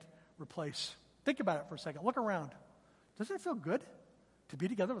can't replace. Think about it for a second. Look around. Doesn't it feel good to be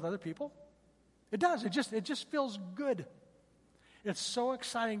together with other people? It does. It just feels good. It's so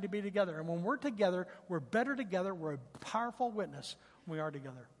exciting to be together. And when we're together, we're better together. We're a powerful witness when we are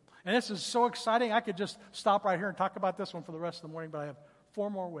together. And this is so exciting. I could just stop right here and talk about this one for the rest of the morning, but I have 4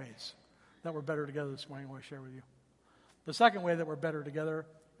 more ways that we're better together this morning I want to share with you. The second way that we're better together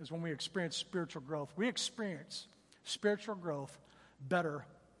is when we experience spiritual growth. We experience spiritual growth better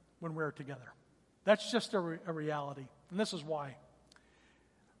when we're together. That's just a reality. And this is why.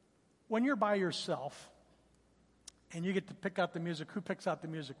 When you're by yourself and you get to pick out the music, who picks out the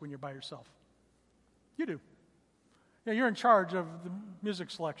music when you're by yourself? You do. You're in charge of the music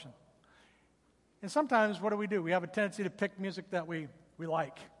selection. And sometimes, what do? We have a tendency to pick music that we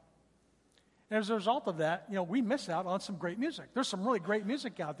like. And as a result of that, we miss out on some great music. There's some really great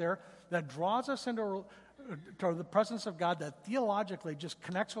music out there that draws us into to the presence of God, that theologically just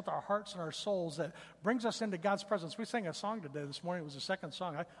connects with our hearts and our souls, that brings us into God's presence. We sang a song today this morning. It was the second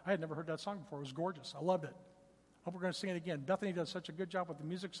song. I had never heard that song before. It was gorgeous. I loved it. Hope we're going to sing it again. Bethany does such a good job with the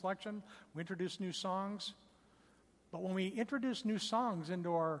music selection. We introduce new songs. But when we introduce new songs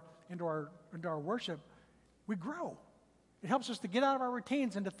into our worship, we grow. It helps us to get out of our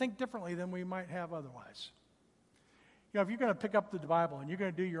routines and to think differently than we might have otherwise. If you're going to pick up the Bible and you're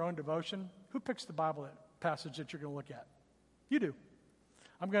going to do your own devotion, who picks the Bible passage that you're going to look at? You do.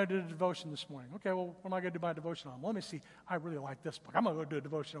 I'm going to do the devotion this morning. Okay, well, what am I going to do my devotion on? Well, let me see. I really like this book. I'm going to go do a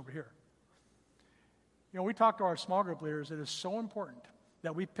devotion over here. We talk to our small group leaders. It is so important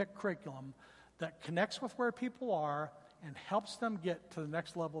that we pick curriculum that connects with where people are and helps them get to the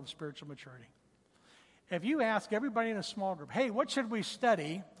next level of spiritual maturity. If you ask everybody in a small group, hey, what should we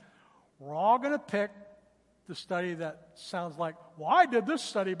study? We're all going to pick the study that sounds like, well, I did this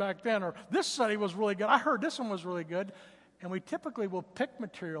study back then, or this study was really good. I heard this one was really good. And we typically will pick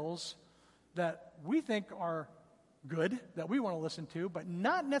materials that we think are good, that we want to listen to, but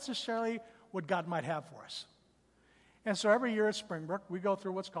not necessarily what God might have for us. And so every year at Springbrook, we go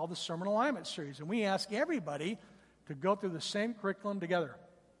through what's called the Sermon Alignment Series, and we ask everybody to go through the same curriculum together.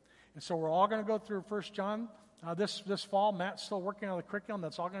 And so we're all going to go through 1 John this fall. Matt's still working on the curriculum.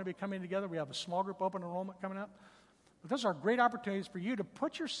 That's all going to be coming together. We have a small group open enrollment coming up. But those are great opportunities for you to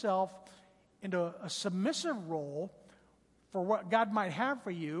put yourself into a submissive role for what God might have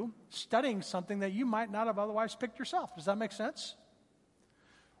for you, studying something that you might not have otherwise picked yourself. Does that make sense?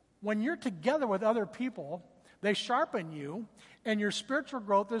 When you're together with other people, they sharpen you, and your spiritual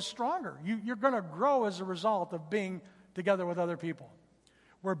growth is stronger. You're going to grow as a result of being together with other people.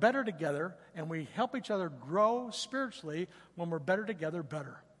 We're better together, and we help each other grow spiritually when we're better together,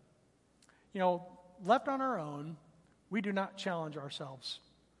 better. Left on our own, we do not challenge ourselves.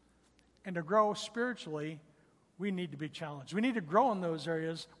 And to grow spiritually, we need to be challenged. We need to grow in those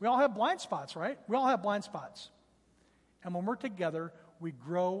areas. We all have blind spots, right? We all have blind spots. And when we're together, we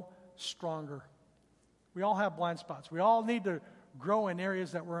grow stronger. We all have blind spots. We all need to grow in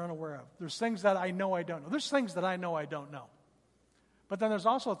areas that we're unaware of. There's things that I know I don't know. There's things that I know I don't know. But then there's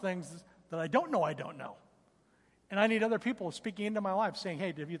also things that I don't know. And I need other people speaking into my life saying,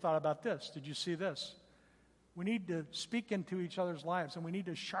 hey, have you thought about this? Did you see this? We need to speak into each other's lives, and we need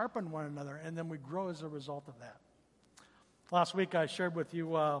to sharpen one another, and then we grow as a result of that. Last week I shared with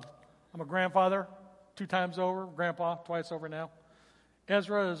you, I'm a grandfather 2 times over, grandpa twice over now.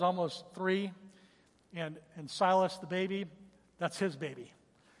 Ezra is almost 3, and Silas, the baby, that's his baby.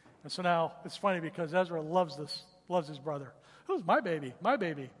 And so now it's funny because Ezra loves his brother. Who's my baby? My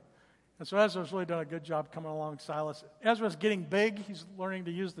baby. And so Ezra's really done a good job coming along Silas. Ezra's getting big. He's learning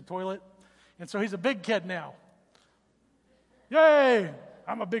to use the toilet. And so he's a big kid now. Yay!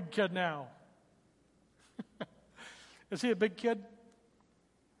 I'm a big kid now. Is he a big kid?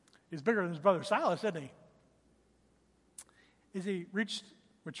 He's bigger than his brother Silas, isn't he? Has he reached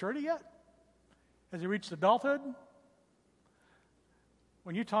maturity yet? Has he reached adulthood?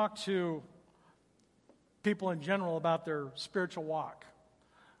 When you talk to people in general about their spiritual walk,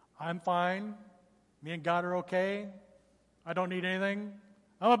 I'm fine. Me and God are okay. I don't need anything.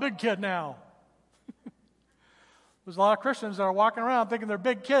 I'm a big kid now. There's a lot of Christians that are walking around thinking they're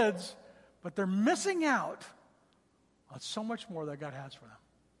big kids, but they're missing out on so much more that God has for them.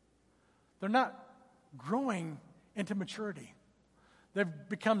 They're not growing into maturity. They've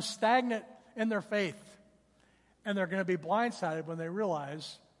become stagnant in their faith, and they're going to be blindsided when they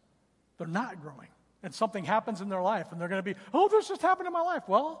realize they're not growing. And something happens in their life, and they're going to be, oh, this just happened in my life.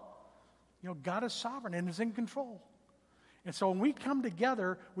 Well, God is sovereign and is in control. And so when we come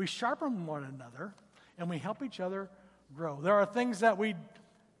together, we sharpen one another, and we help each other grow. There are things that we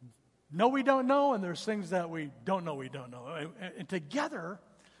know we don't know, and there's things that we don't know we don't know. And together,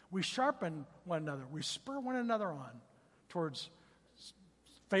 we sharpen one another. We spur one another on towards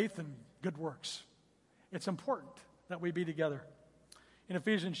faith and good works. It's important that we be together. In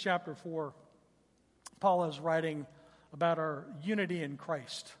Ephesians chapter 4, Paul is writing about our unity in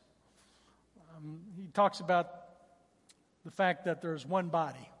Christ. He talks about the fact that there's one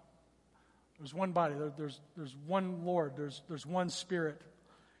body. There's one body. There's one Lord. There's one Spirit.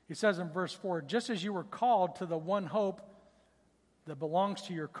 He says in verse 4, just as you were called to the one hope that belongs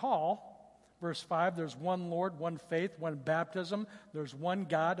to your call. Verse 5, there's one Lord, one faith, one baptism. There's one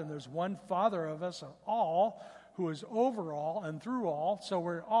God, and there's one Father of us all, who is over all and through all. So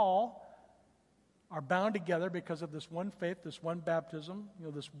we're all are bound together because of this one faith, this one baptism,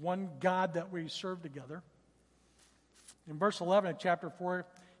 this one God that we serve together. In verse 11 of chapter 4,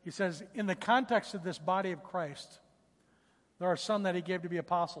 he says, in the context of this body of Christ, there are some that he gave to be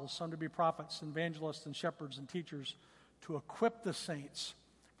apostles, some to be prophets, evangelists, and shepherds and teachers to equip the saints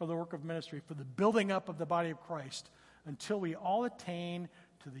for the work of ministry, for the building up of the body of Christ, until we all attain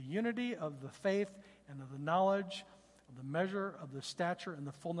to the unity of the faith and of the knowledge of the measure of the stature and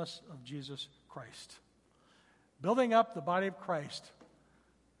the fullness of Jesus Christ. Building up the body of Christ,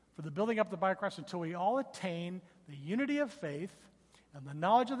 for the building up of the body of Christ until we all attain the unity of faith and the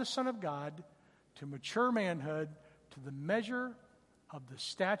knowledge of the Son of God, to mature manhood, to the measure of the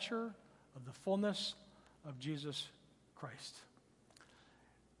stature of the fullness of Jesus Christ.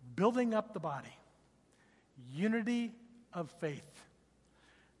 Building up the body, unity of faith,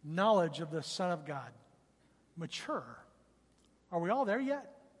 knowledge of the Son of God, mature. Are we all there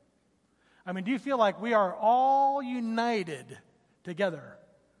yet? I mean, do you feel like we are all united together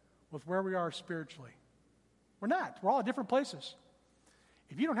with where we are spiritually? We're not. We're all at different places.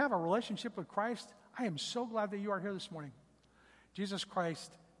 If you don't have a relationship with Christ, I am so glad that you are here this morning. Jesus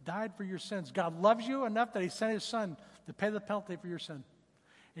Christ died for your sins. God loves you enough that he sent his Son to pay the penalty for your sin.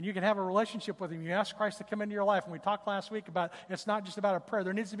 And you can have a relationship with him. You ask Christ to come into your life. And we talked last week about it's not just about a prayer.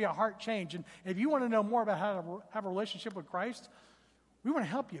 There needs to be a heart change. And if you want to know more about how to have a relationship with Christ, we want to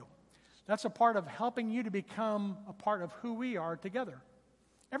help you. That's a part of helping you to become a part of who we are together.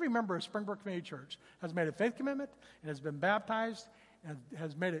 Every member of Springbrook Community Church has made a faith commitment and has been baptized and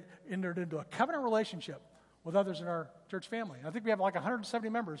has entered into a covenant relationship with others in our church family. I think we have like 170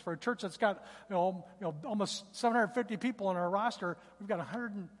 members. For a church that's got almost 750 people on our roster, we've got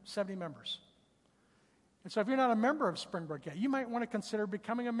 170 members. And so if you're not a member of Springbrook yet, you might want to consider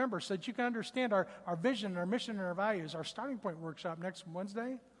becoming a member so that you can understand our vision, our mission, and our values. Our starting point workshop next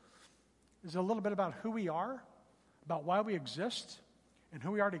Wednesday is a little bit about who we are, about why we exist, and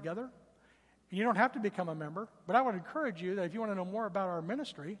who we are together. And you don't have to become a member, but I would encourage you that if you want to know more about our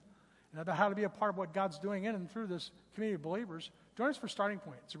ministry and about how to be a part of what God's doing in and through this community of believers, join us for Starting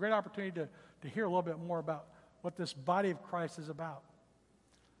Point. It's a great opportunity to hear a little bit more about what this body of Christ is about.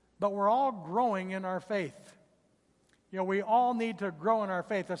 But we're all growing in our faith. We all need to grow in our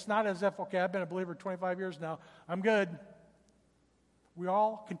faith. It's not as if, okay, I've been a believer 25 years now, I'm good. We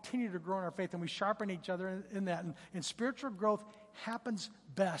all continue to grow in our faith, and we sharpen each other in that. And spiritual growth happens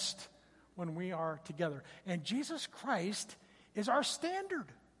best when we are together. And Jesus Christ is our standard.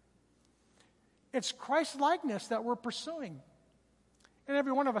 It's Christ-likeness that we're pursuing. And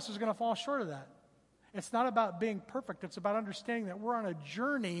every one of us is going to fall short of that. It's not about being perfect. It's about understanding that we're on a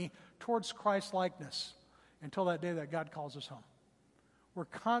journey towards Christ-likeness until that day that God calls us home. We're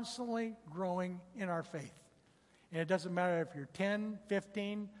constantly growing in our faith. And it doesn't matter if you're 10,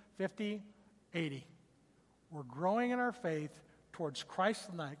 15, 50, 80. We're growing in our faith towards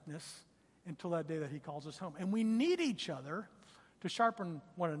Christ-likeness until that day that he calls us home. And we need each other to sharpen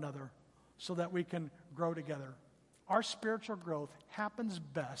one another so that we can grow together. Our spiritual growth happens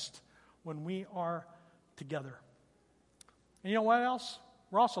best when we are together. And you know what else?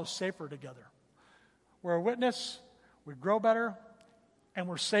 We're also safer together. We're a witness, we grow better, and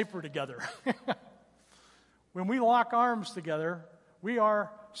we're safer together. When we lock arms together, we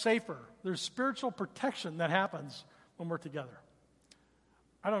are safer. There's spiritual protection that happens when we're together.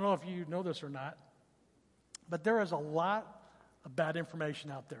 I don't know if you know this or not, but there is a lot of bad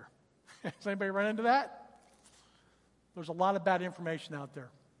information out there. Has anybody run into that? There's a lot of bad information out there.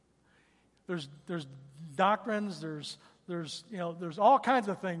 There's doctrines, there's all kinds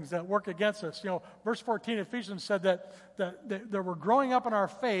of things that work against us. Verse 14 of Ephesians said that we're growing up in our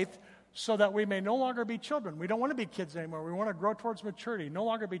faith so that we may no longer be children. We don't want to be kids anymore. We want to grow towards maturity. No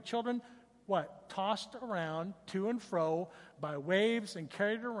longer be children, what? Tossed around to and fro by waves and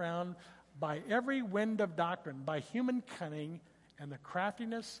carried around by every wind of doctrine, by human cunning and the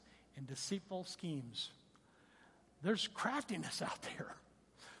craftiness and deceitful schemes. There's craftiness out there.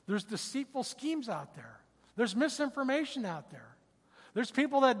 There's deceitful schemes out there. There's misinformation out there. There's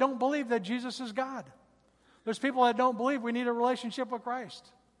people that don't believe that Jesus is God. There's people that don't believe we need a relationship with Christ.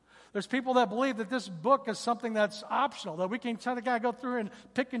 There's people that believe that this book is something that's optional, that we can kind of go through and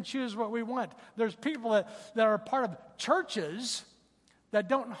pick and choose what we want. There's people that are part of churches that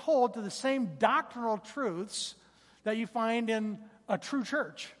don't hold to the same doctrinal truths that you find in a true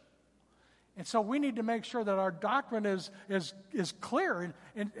church. And so we need to make sure that our doctrine is clear.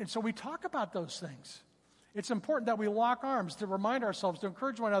 And so we talk about those things. It's important that we lock arms to remind ourselves, to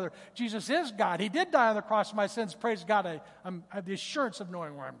encourage one another. Jesus is God. He did die on the cross for my sins. Praise God. I have the assurance of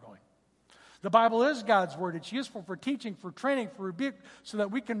knowing where I'm going. The Bible is God's word. It's useful for teaching, for training, for rebuke, so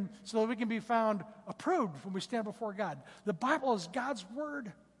that we can be found approved when we stand before God. The Bible is God's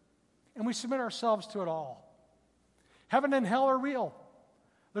word, and we submit ourselves to it all. Heaven and hell are real.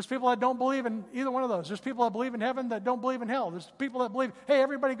 There's people that don't believe in either one of those. There's people that believe in heaven that don't believe in hell. There's people that believe, hey,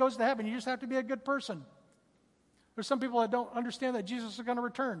 everybody goes to heaven. You just have to be a good person. There's some people that don't understand that Jesus is going to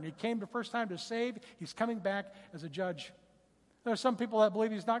return. He came the first time to save. He's coming back as a judge. There are some people that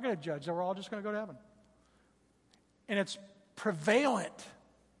believe he's not going to judge, that we're all just going to go to heaven. And it's prevalent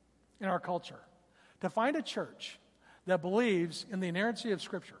in our culture to find a church that believes in the inerrancy of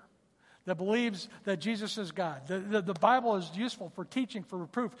Scripture, that believes that Jesus is God, the Bible is useful for teaching, for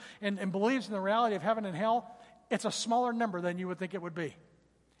reproof, and believes in the reality of heaven and hell. It's a smaller number than you would think it would be.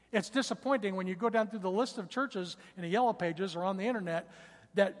 It's disappointing when you go down through the list of churches in the yellow pages or on the internet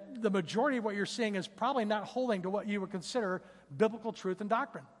that the majority of what you're seeing is probably not holding to what you would consider biblical truth and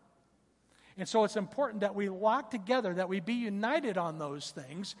doctrine. And so it's important that we lock together, that we be united on those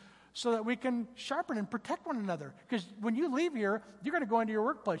things so that we can sharpen and protect one another. Because when you leave here, you're going to go into your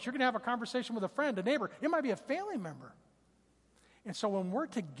workplace. You're going to have a conversation with a friend, a neighbor. It might be a family member. And so when we're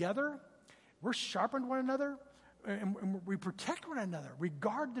together, we're sharpened one another, and we protect one another. We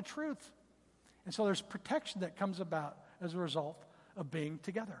guard the truth. And so there's protection that comes about as a result of being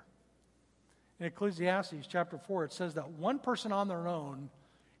together. In Ecclesiastes chapter 4, it says that one person on their own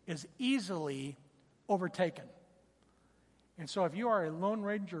is easily overtaken. And so if you are a Lone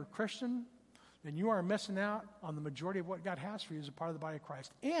Ranger Christian, then you are missing out on the majority of what God has for you as a part of the body of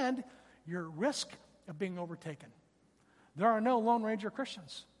Christ. And you're at risk of being overtaken. There are no Lone Ranger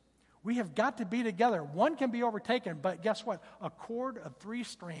Christians. We have got to be together. One can be overtaken, but guess what? A cord of 3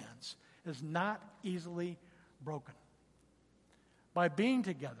 strands is not easily broken. By being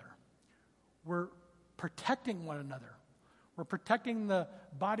together, we're protecting one another. We're protecting the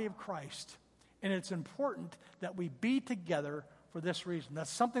body of Christ. And it's important that we be together for this reason. That's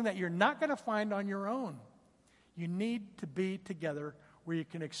something that you're not going to find on your own. You need to be together where you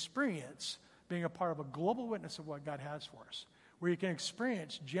can experience being a part of a global witness of what God has for us, where you can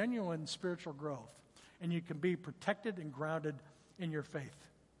experience genuine spiritual growth, and you can be protected and grounded in your faith.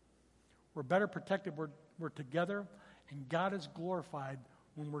 We're better protected when we're together, and God is glorified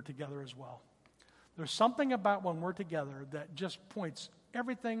when we're together as well. There's something about when we're together that just points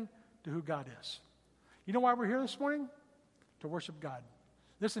everything to who God is. You know why we're here this morning? To worship God.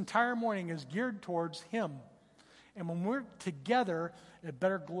 This entire morning is geared towards Him. And when we're together, it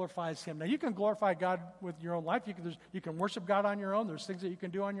better glorifies Him. Now, you can glorify God with your own life. You can worship God on your own. There's things that you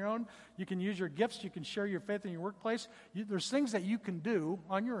can do on your own. You can use your gifts. You can share your faith in your workplace. There's things that you can do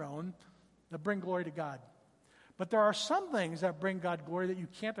on your own that bring glory to God. But there are some things that bring God glory that you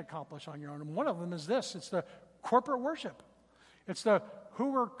can't accomplish on your own. And one of them is this. It's the corporate worship. It's the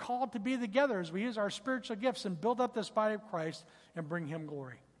who we're called to be together as we use our spiritual gifts and build up this body of Christ and bring Him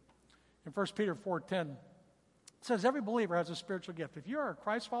glory. In 1 Peter 4:10, it says every believer has a spiritual gift. If you are a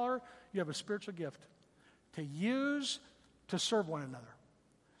Christ follower, you have a spiritual gift to use to serve one another.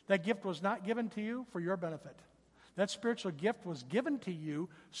 That gift was not given to you for your benefit. That spiritual gift was given to you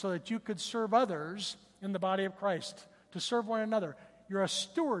so that you could serve others in the body of Christ, to serve one another. You're a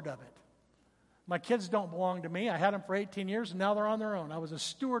steward of it. My kids don't belong to me. I had them for 18 years, and now they're on their own. I was a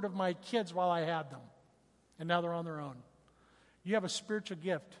steward of my kids while I had them, and now they're on their own. You have a spiritual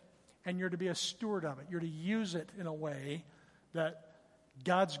gift, and you're to be a steward of it. You're to use it in a way that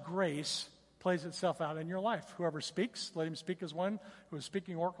God's grace plays itself out in your life. Whoever speaks, let him speak as one who is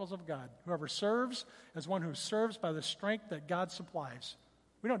speaking oracles of God. Whoever serves, as one who serves by the strength that God supplies.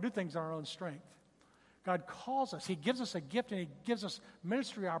 We don't do things on our own strength. God calls us. He gives us a gift, and He gives us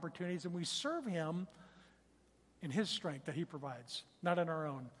ministry opportunities, and we serve Him in His strength that He provides, not in our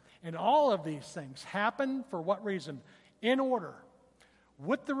own. And all of these things happen for what reason? In order,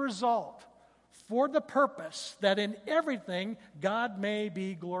 with the result, for the purpose that in everything God may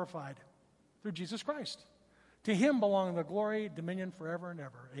be glorified through Jesus Christ. To Him belong the glory, dominion forever and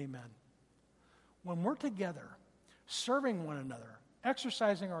ever. Amen. When we're together, serving one another,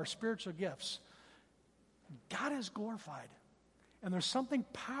 exercising our spiritual gifts, God is glorified. And there's something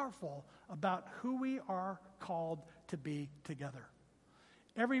powerful about who we are called to be together.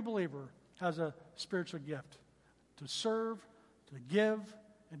 Every believer has a spiritual gift to serve, to give,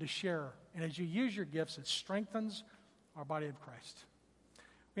 and to share. And as you use your gifts, it strengthens our body of Christ.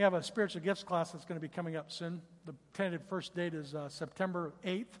 We have a spiritual gifts class that's going to be coming up soon. The tentative first date is September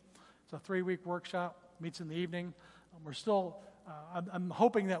 8th. It's a 3-week workshop, meets in the evening. We're still, I'm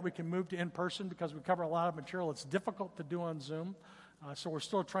hoping that we can move to in-person because we cover a lot of material. It's difficult to do on Zoom, so we're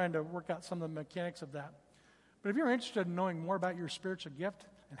still trying to work out some of the mechanics of that. But if you're interested in knowing more about your spiritual gift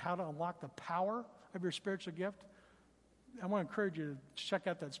and how to unlock the power of your spiritual gift, I want to encourage you to check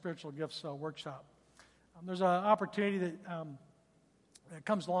out that spiritual gifts workshop. There's an opportunity that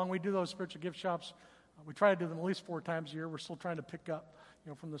comes along. We do those spiritual gift shops. We try to do them at least 4 times a year. We're still trying to pick up,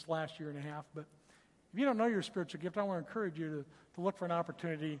 from this last year and a half. But if you don't know your spiritual gift, I want to encourage you to look for an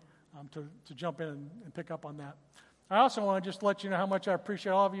opportunity to jump in and pick up on that. I also want to just let you know how much I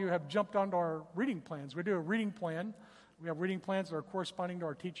appreciate all of you who have jumped onto our reading plans. We do a reading plan. We have reading plans that are corresponding to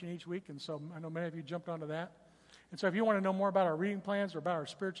our teaching each week, and so I know many of you jumped onto that. And so if you want to know more about our reading plans or about our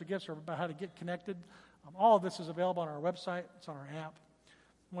spiritual gifts or about how to get connected, all of this is available on our website. It's on our app.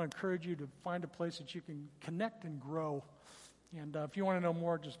 I want to encourage you to find a place that you can connect and grow. And if you want to know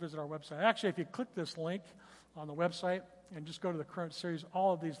more, just visit our website. Actually, if you click this link on the website and just go to the current series,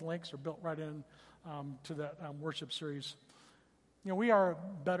 all of these links are built right in to that worship series. We are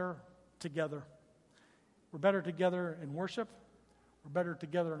better together. We're better together in worship. We're better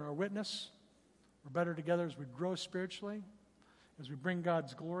together in our witness. We're better together as we grow spiritually, as we bring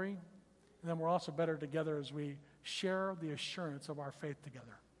God's glory. And then we're also better together as we share the assurance of our faith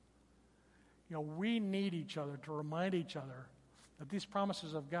together. We need each other to remind each other that these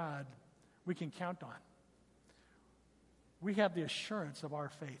promises of God we can count on. We have the assurance of our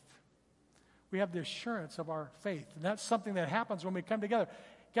faith. We have the assurance of our faith. And that's something that happens when we come together.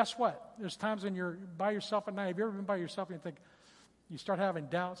 Guess what? There's times when you're by yourself at night. Have you ever been by yourself and you start having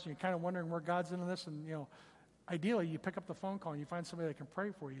doubts and you're kind of wondering where God's in this? And, ideally, you pick up the phone call and you find somebody that can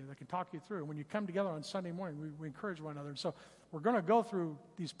pray for you, that can talk you through. And when you come together on Sunday morning, we encourage one another. And so we're going to go through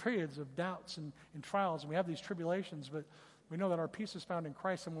these periods of doubts and trials, and we have these tribulations, but we know that our peace is found in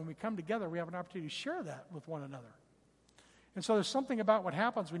Christ. And when we come together, we have an opportunity to share that with one another. And so there's something about what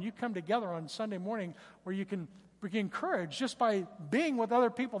happens when you come together on Sunday morning where we can encourage just by being with other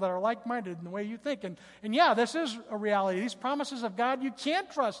people that are like-minded in the way you think. And yeah, this is a reality. These promises of God, you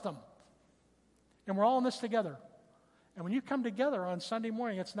can't trust them. And we're all in this together. And when you come together on Sunday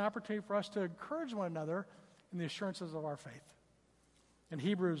morning, it's an opportunity for us to encourage one another in the assurances of our faith. In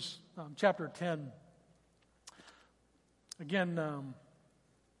Hebrews chapter 10, again,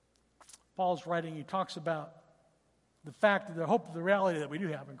 Paul's writing, he talks about the fact, the hope, the reality that we do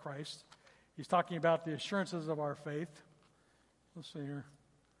have in Christ. He's talking about the assurances of our faith. Let's see here.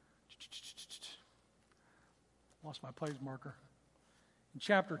 Lost my place marker. In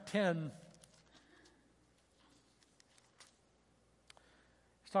chapter 10,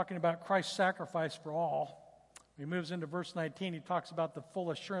 he's talking about Christ's sacrifice for all. He moves into verse 19. He talks about the full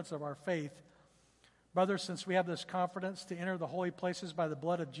assurance of our faith. Brothers, since we have this confidence to enter the holy places by the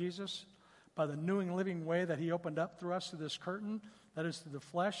blood of Jesus, by the new and living way that he opened up through us through this curtain, that is through the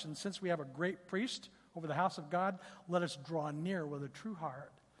flesh, and since we have a great priest over the house of God, let us draw near with a true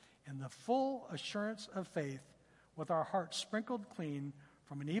heart in the full assurance of faith, with our hearts sprinkled clean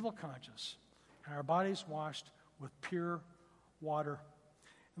from an evil conscience and our bodies washed with pure water.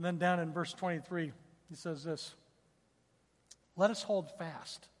 And then down in verse 23, he says this, let us hold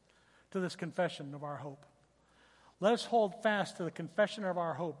fast to this confession of our hope. Let us hold fast to the confession of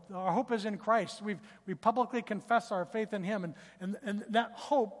our hope. Our hope is in Christ. We publicly confess our faith in him, and that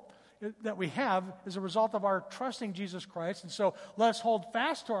hope that we have is a result of our trusting Jesus Christ. And so let us hold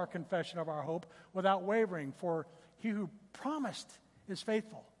fast to our confession of our hope without wavering, for he who promised is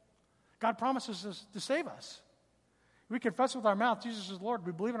faithful. God promises us to save us. We confess with our mouth Jesus is Lord.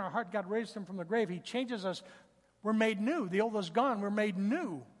 We believe in our heart God raised him from the grave. He changes us. We're made new. The old is gone. We're made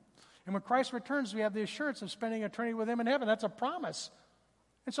new. And when Christ returns, we have the assurance of spending eternity with him in heaven. That's a promise.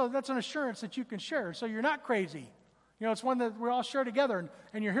 And so that's an assurance that you can share. So you're not crazy. You know, it's one that we all share together.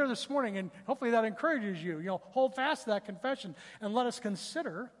 And you're here this morning, and hopefully that encourages you. You know, hold fast to that confession and let us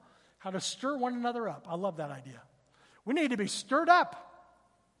consider how to stir one another up. I love that idea. We need to be stirred up.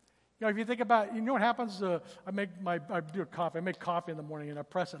 You know, if you think about, you know what happens? I do a coffee. I make coffee in the morning, and I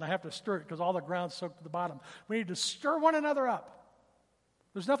press it, and I have to stir it because all the ground's soaked to the bottom. We need to stir one another up.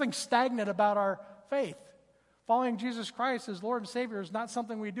 There's nothing stagnant about our faith. Following Jesus Christ as Lord and Savior is not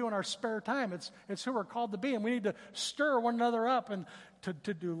something we do in our spare time. It's who we're called to be, and we need to stir one another up and to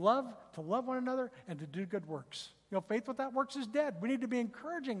love one another, and to do good works. You know, faith without works is dead. We need to be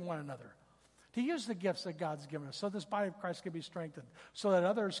encouraging one another to use the gifts that God's given us so this body of Christ can be strengthened, so that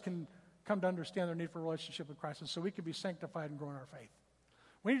others can come to understand their need for a relationship with Christ, and so we can be sanctified and grow in our faith.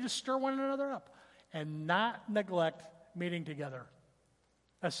 We need to stir one another up and not neglect meeting together,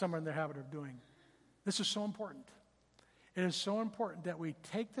 as some are in the habit of doing. This is so important. It is so important that we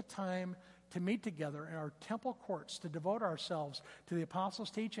take the time to meet together in our temple courts, to devote ourselves to the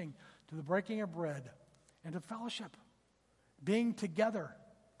apostles' teaching, to the breaking of bread, and to fellowship. Being together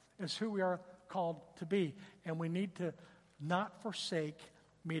is who we are called to be, and we need to not forsake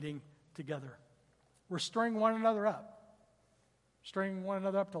meeting together. We're stirring one another up. Stirring one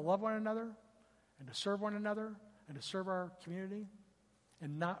another up to love one another, and to serve one another, and to serve our community,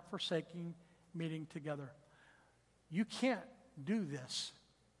 and not forsaking meeting together. You can't do this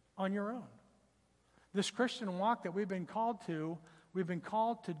on your own. This Christian walk that we've been called to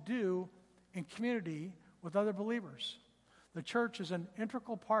do in community with other believers. The church is an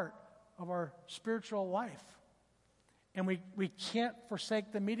integral part of our spiritual life. And we can't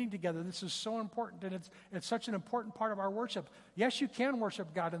forsake the meeting together. This is so important, and it's such an important part of our worship. Yes, you can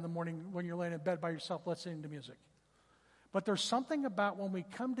worship God in the morning when you're laying in bed by yourself listening to music. But there's something about when we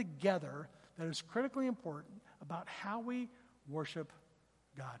come together that is critically important about how we worship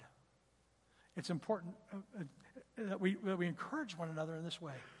God. It's important that we encourage one another in this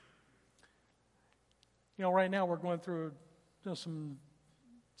way. You know, right now we're going through some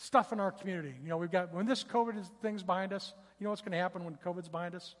stuff in our community. You know, when this COVID thing's behind us, you know what's going to happen when COVID's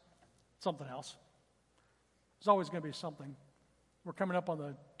behind us? Something else. There's always going to be something. We're coming up on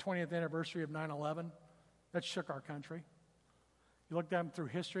the 20th anniversary of 9/11. That shook our country. You look down through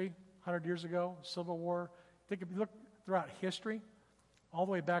history, 100 years ago, Civil War. If you look throughout history, all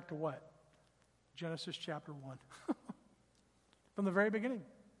the way back to what? Genesis chapter 1. From the very beginning.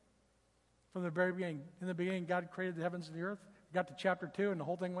 From the very beginning. In the beginning, God created the heavens and the earth. Got to chapter 2, and the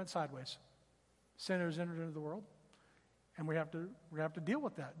whole thing went sideways. Sin has entered into the world, and we have to deal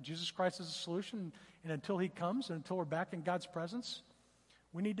with that. Jesus Christ is the solution, and until he comes, and until we're back in God's presence,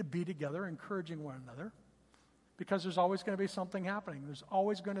 we need to be together, encouraging one another, because there's always going to be something happening. There's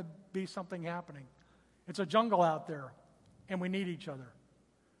always going to be something happening. It's a jungle out there, and we need each other.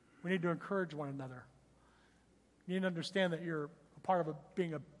 We need to encourage one another. You need to understand that you're a part of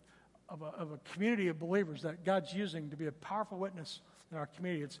being a community of believers that God's using to be a powerful witness in our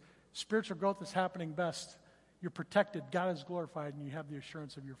community. It's spiritual growth that's happening best. You're protected, God is glorified, and you have the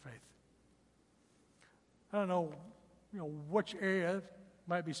assurance of your faith. I don't know, which area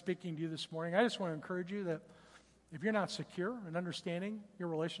might be speaking to you this morning. I just want to encourage you that if you're not secure in understanding your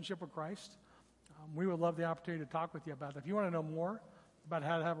relationship with Christ, we would love the opportunity to talk with you about that. If you want to know more about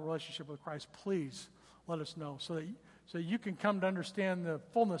how to have a relationship with Christ, please let us know so that you can come to understand the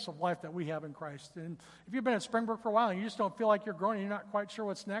fullness of life that we have in Christ. And if you've been at Springbrook for a while and you just don't feel like you're growing and you're not quite sure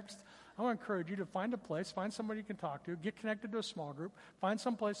what's next, I want to encourage you to find a place, find somebody you can talk to, get connected to a small group, find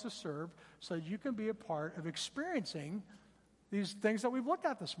some place to serve so that you can be a part of experiencing these things that we've looked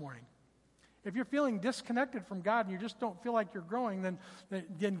at this morning. If you're feeling disconnected from God and you just don't feel like you're growing,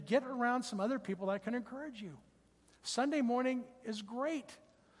 then get around some other people that can encourage you. Sunday morning is great.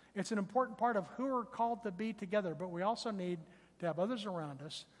 It's an important part of who we're called to be together, but we also need to have others around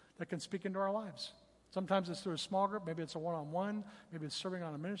us that can speak into our lives. Sometimes it's through a small group, maybe it's a one-on-one, maybe it's serving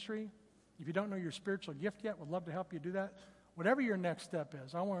on a ministry. If you don't know your spiritual gift yet, we'd love to help you do that. Whatever your next step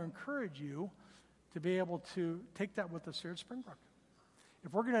is, I want to encourage you to be able to take that with us here at Springbrook.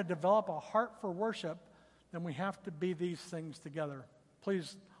 If we're going to develop a heart for worship, then we have to be these things together.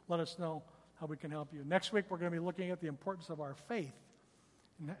 Please let us know how we can help you. Next week, we're going to be looking at the importance of our faith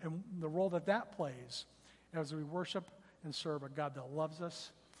and the role that plays as we worship and serve a God that loves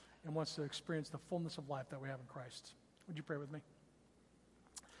us and wants to experience the fullness of life that we have in Christ. Would you pray with me?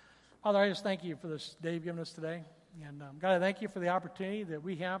 Father, I just thank you for this day you've given us today. And God, I thank you for the opportunity that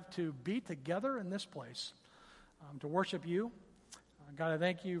we have to be together in this place, to worship you. God, I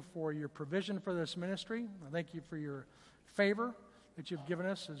thank you for your provision for this ministry. I thank you for your favor that you've given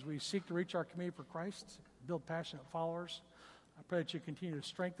us as we seek to reach our community for Christ, build passionate followers. I pray that you continue to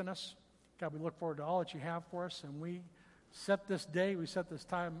strengthen us. God, we look forward to all that you have for us, and we set this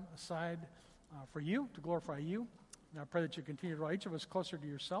time aside for you, to glorify you. And I pray that you continue to draw each of us closer to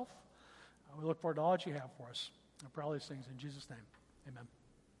yourself. We look forward to all that you have for us. I pray all these things in Jesus' name. Amen.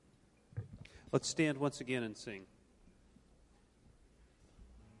 Let's stand once again and sing.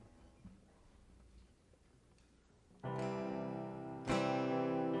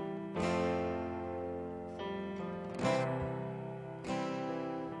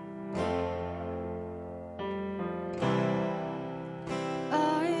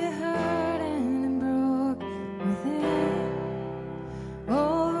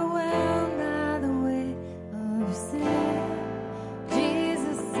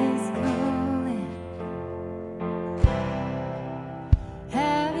 Jesus is calling.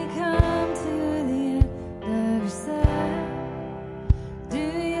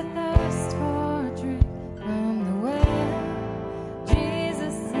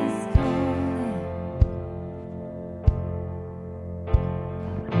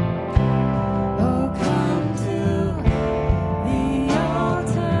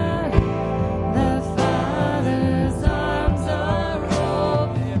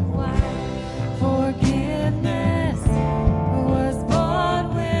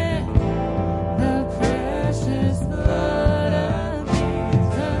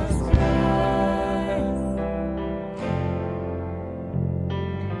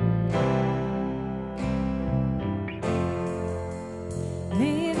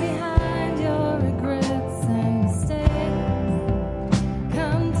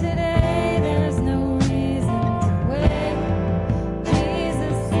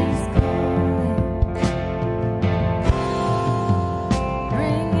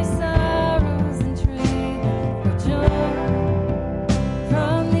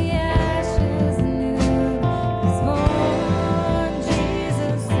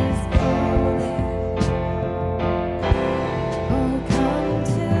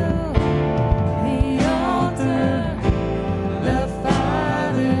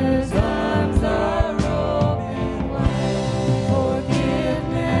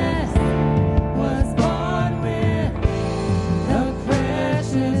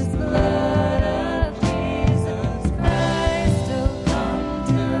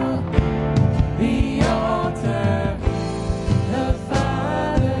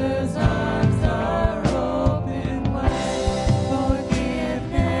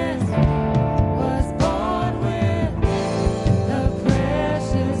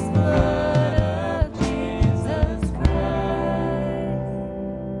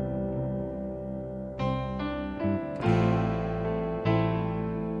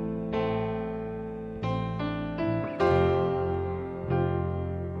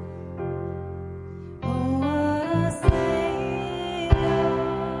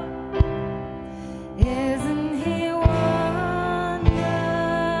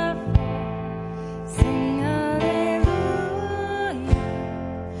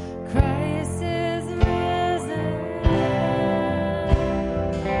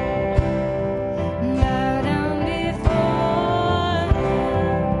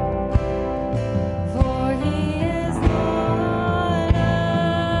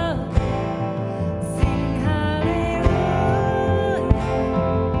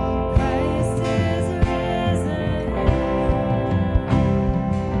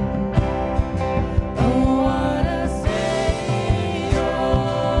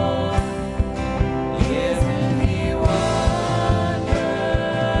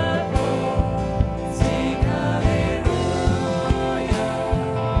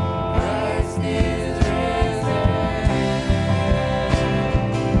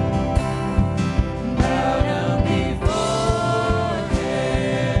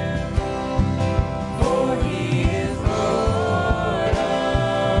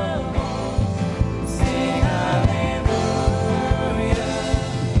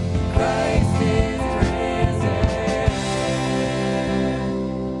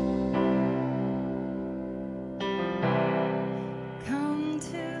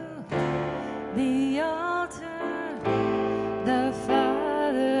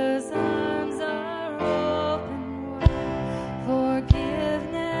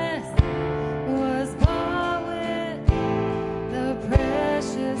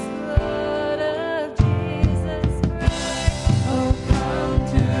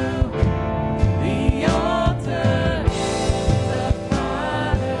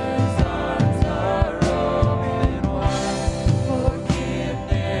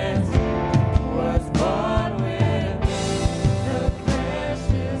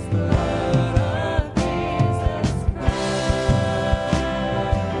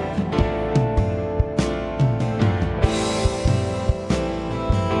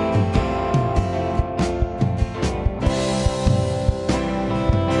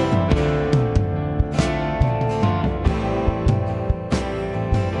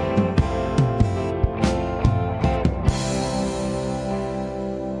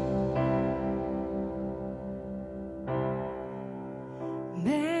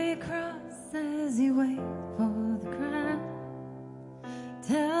 as you wait for the crown.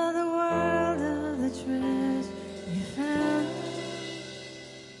 Tell the world of the treasure you found.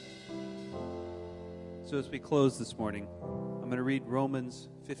 So as we close this morning, I'm going to read Romans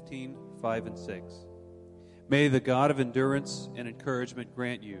 15, 5 and 6. May the God of endurance and encouragement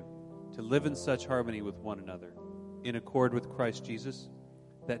grant you to live in such harmony with one another, in accord with Christ Jesus,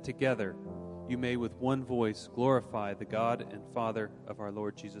 that together you may with one voice glorify the God and Father of our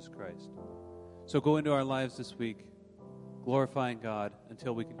Lord Jesus Christ. So go into our lives this week, glorifying God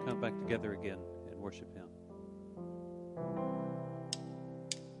until we can come back together again and worship Him.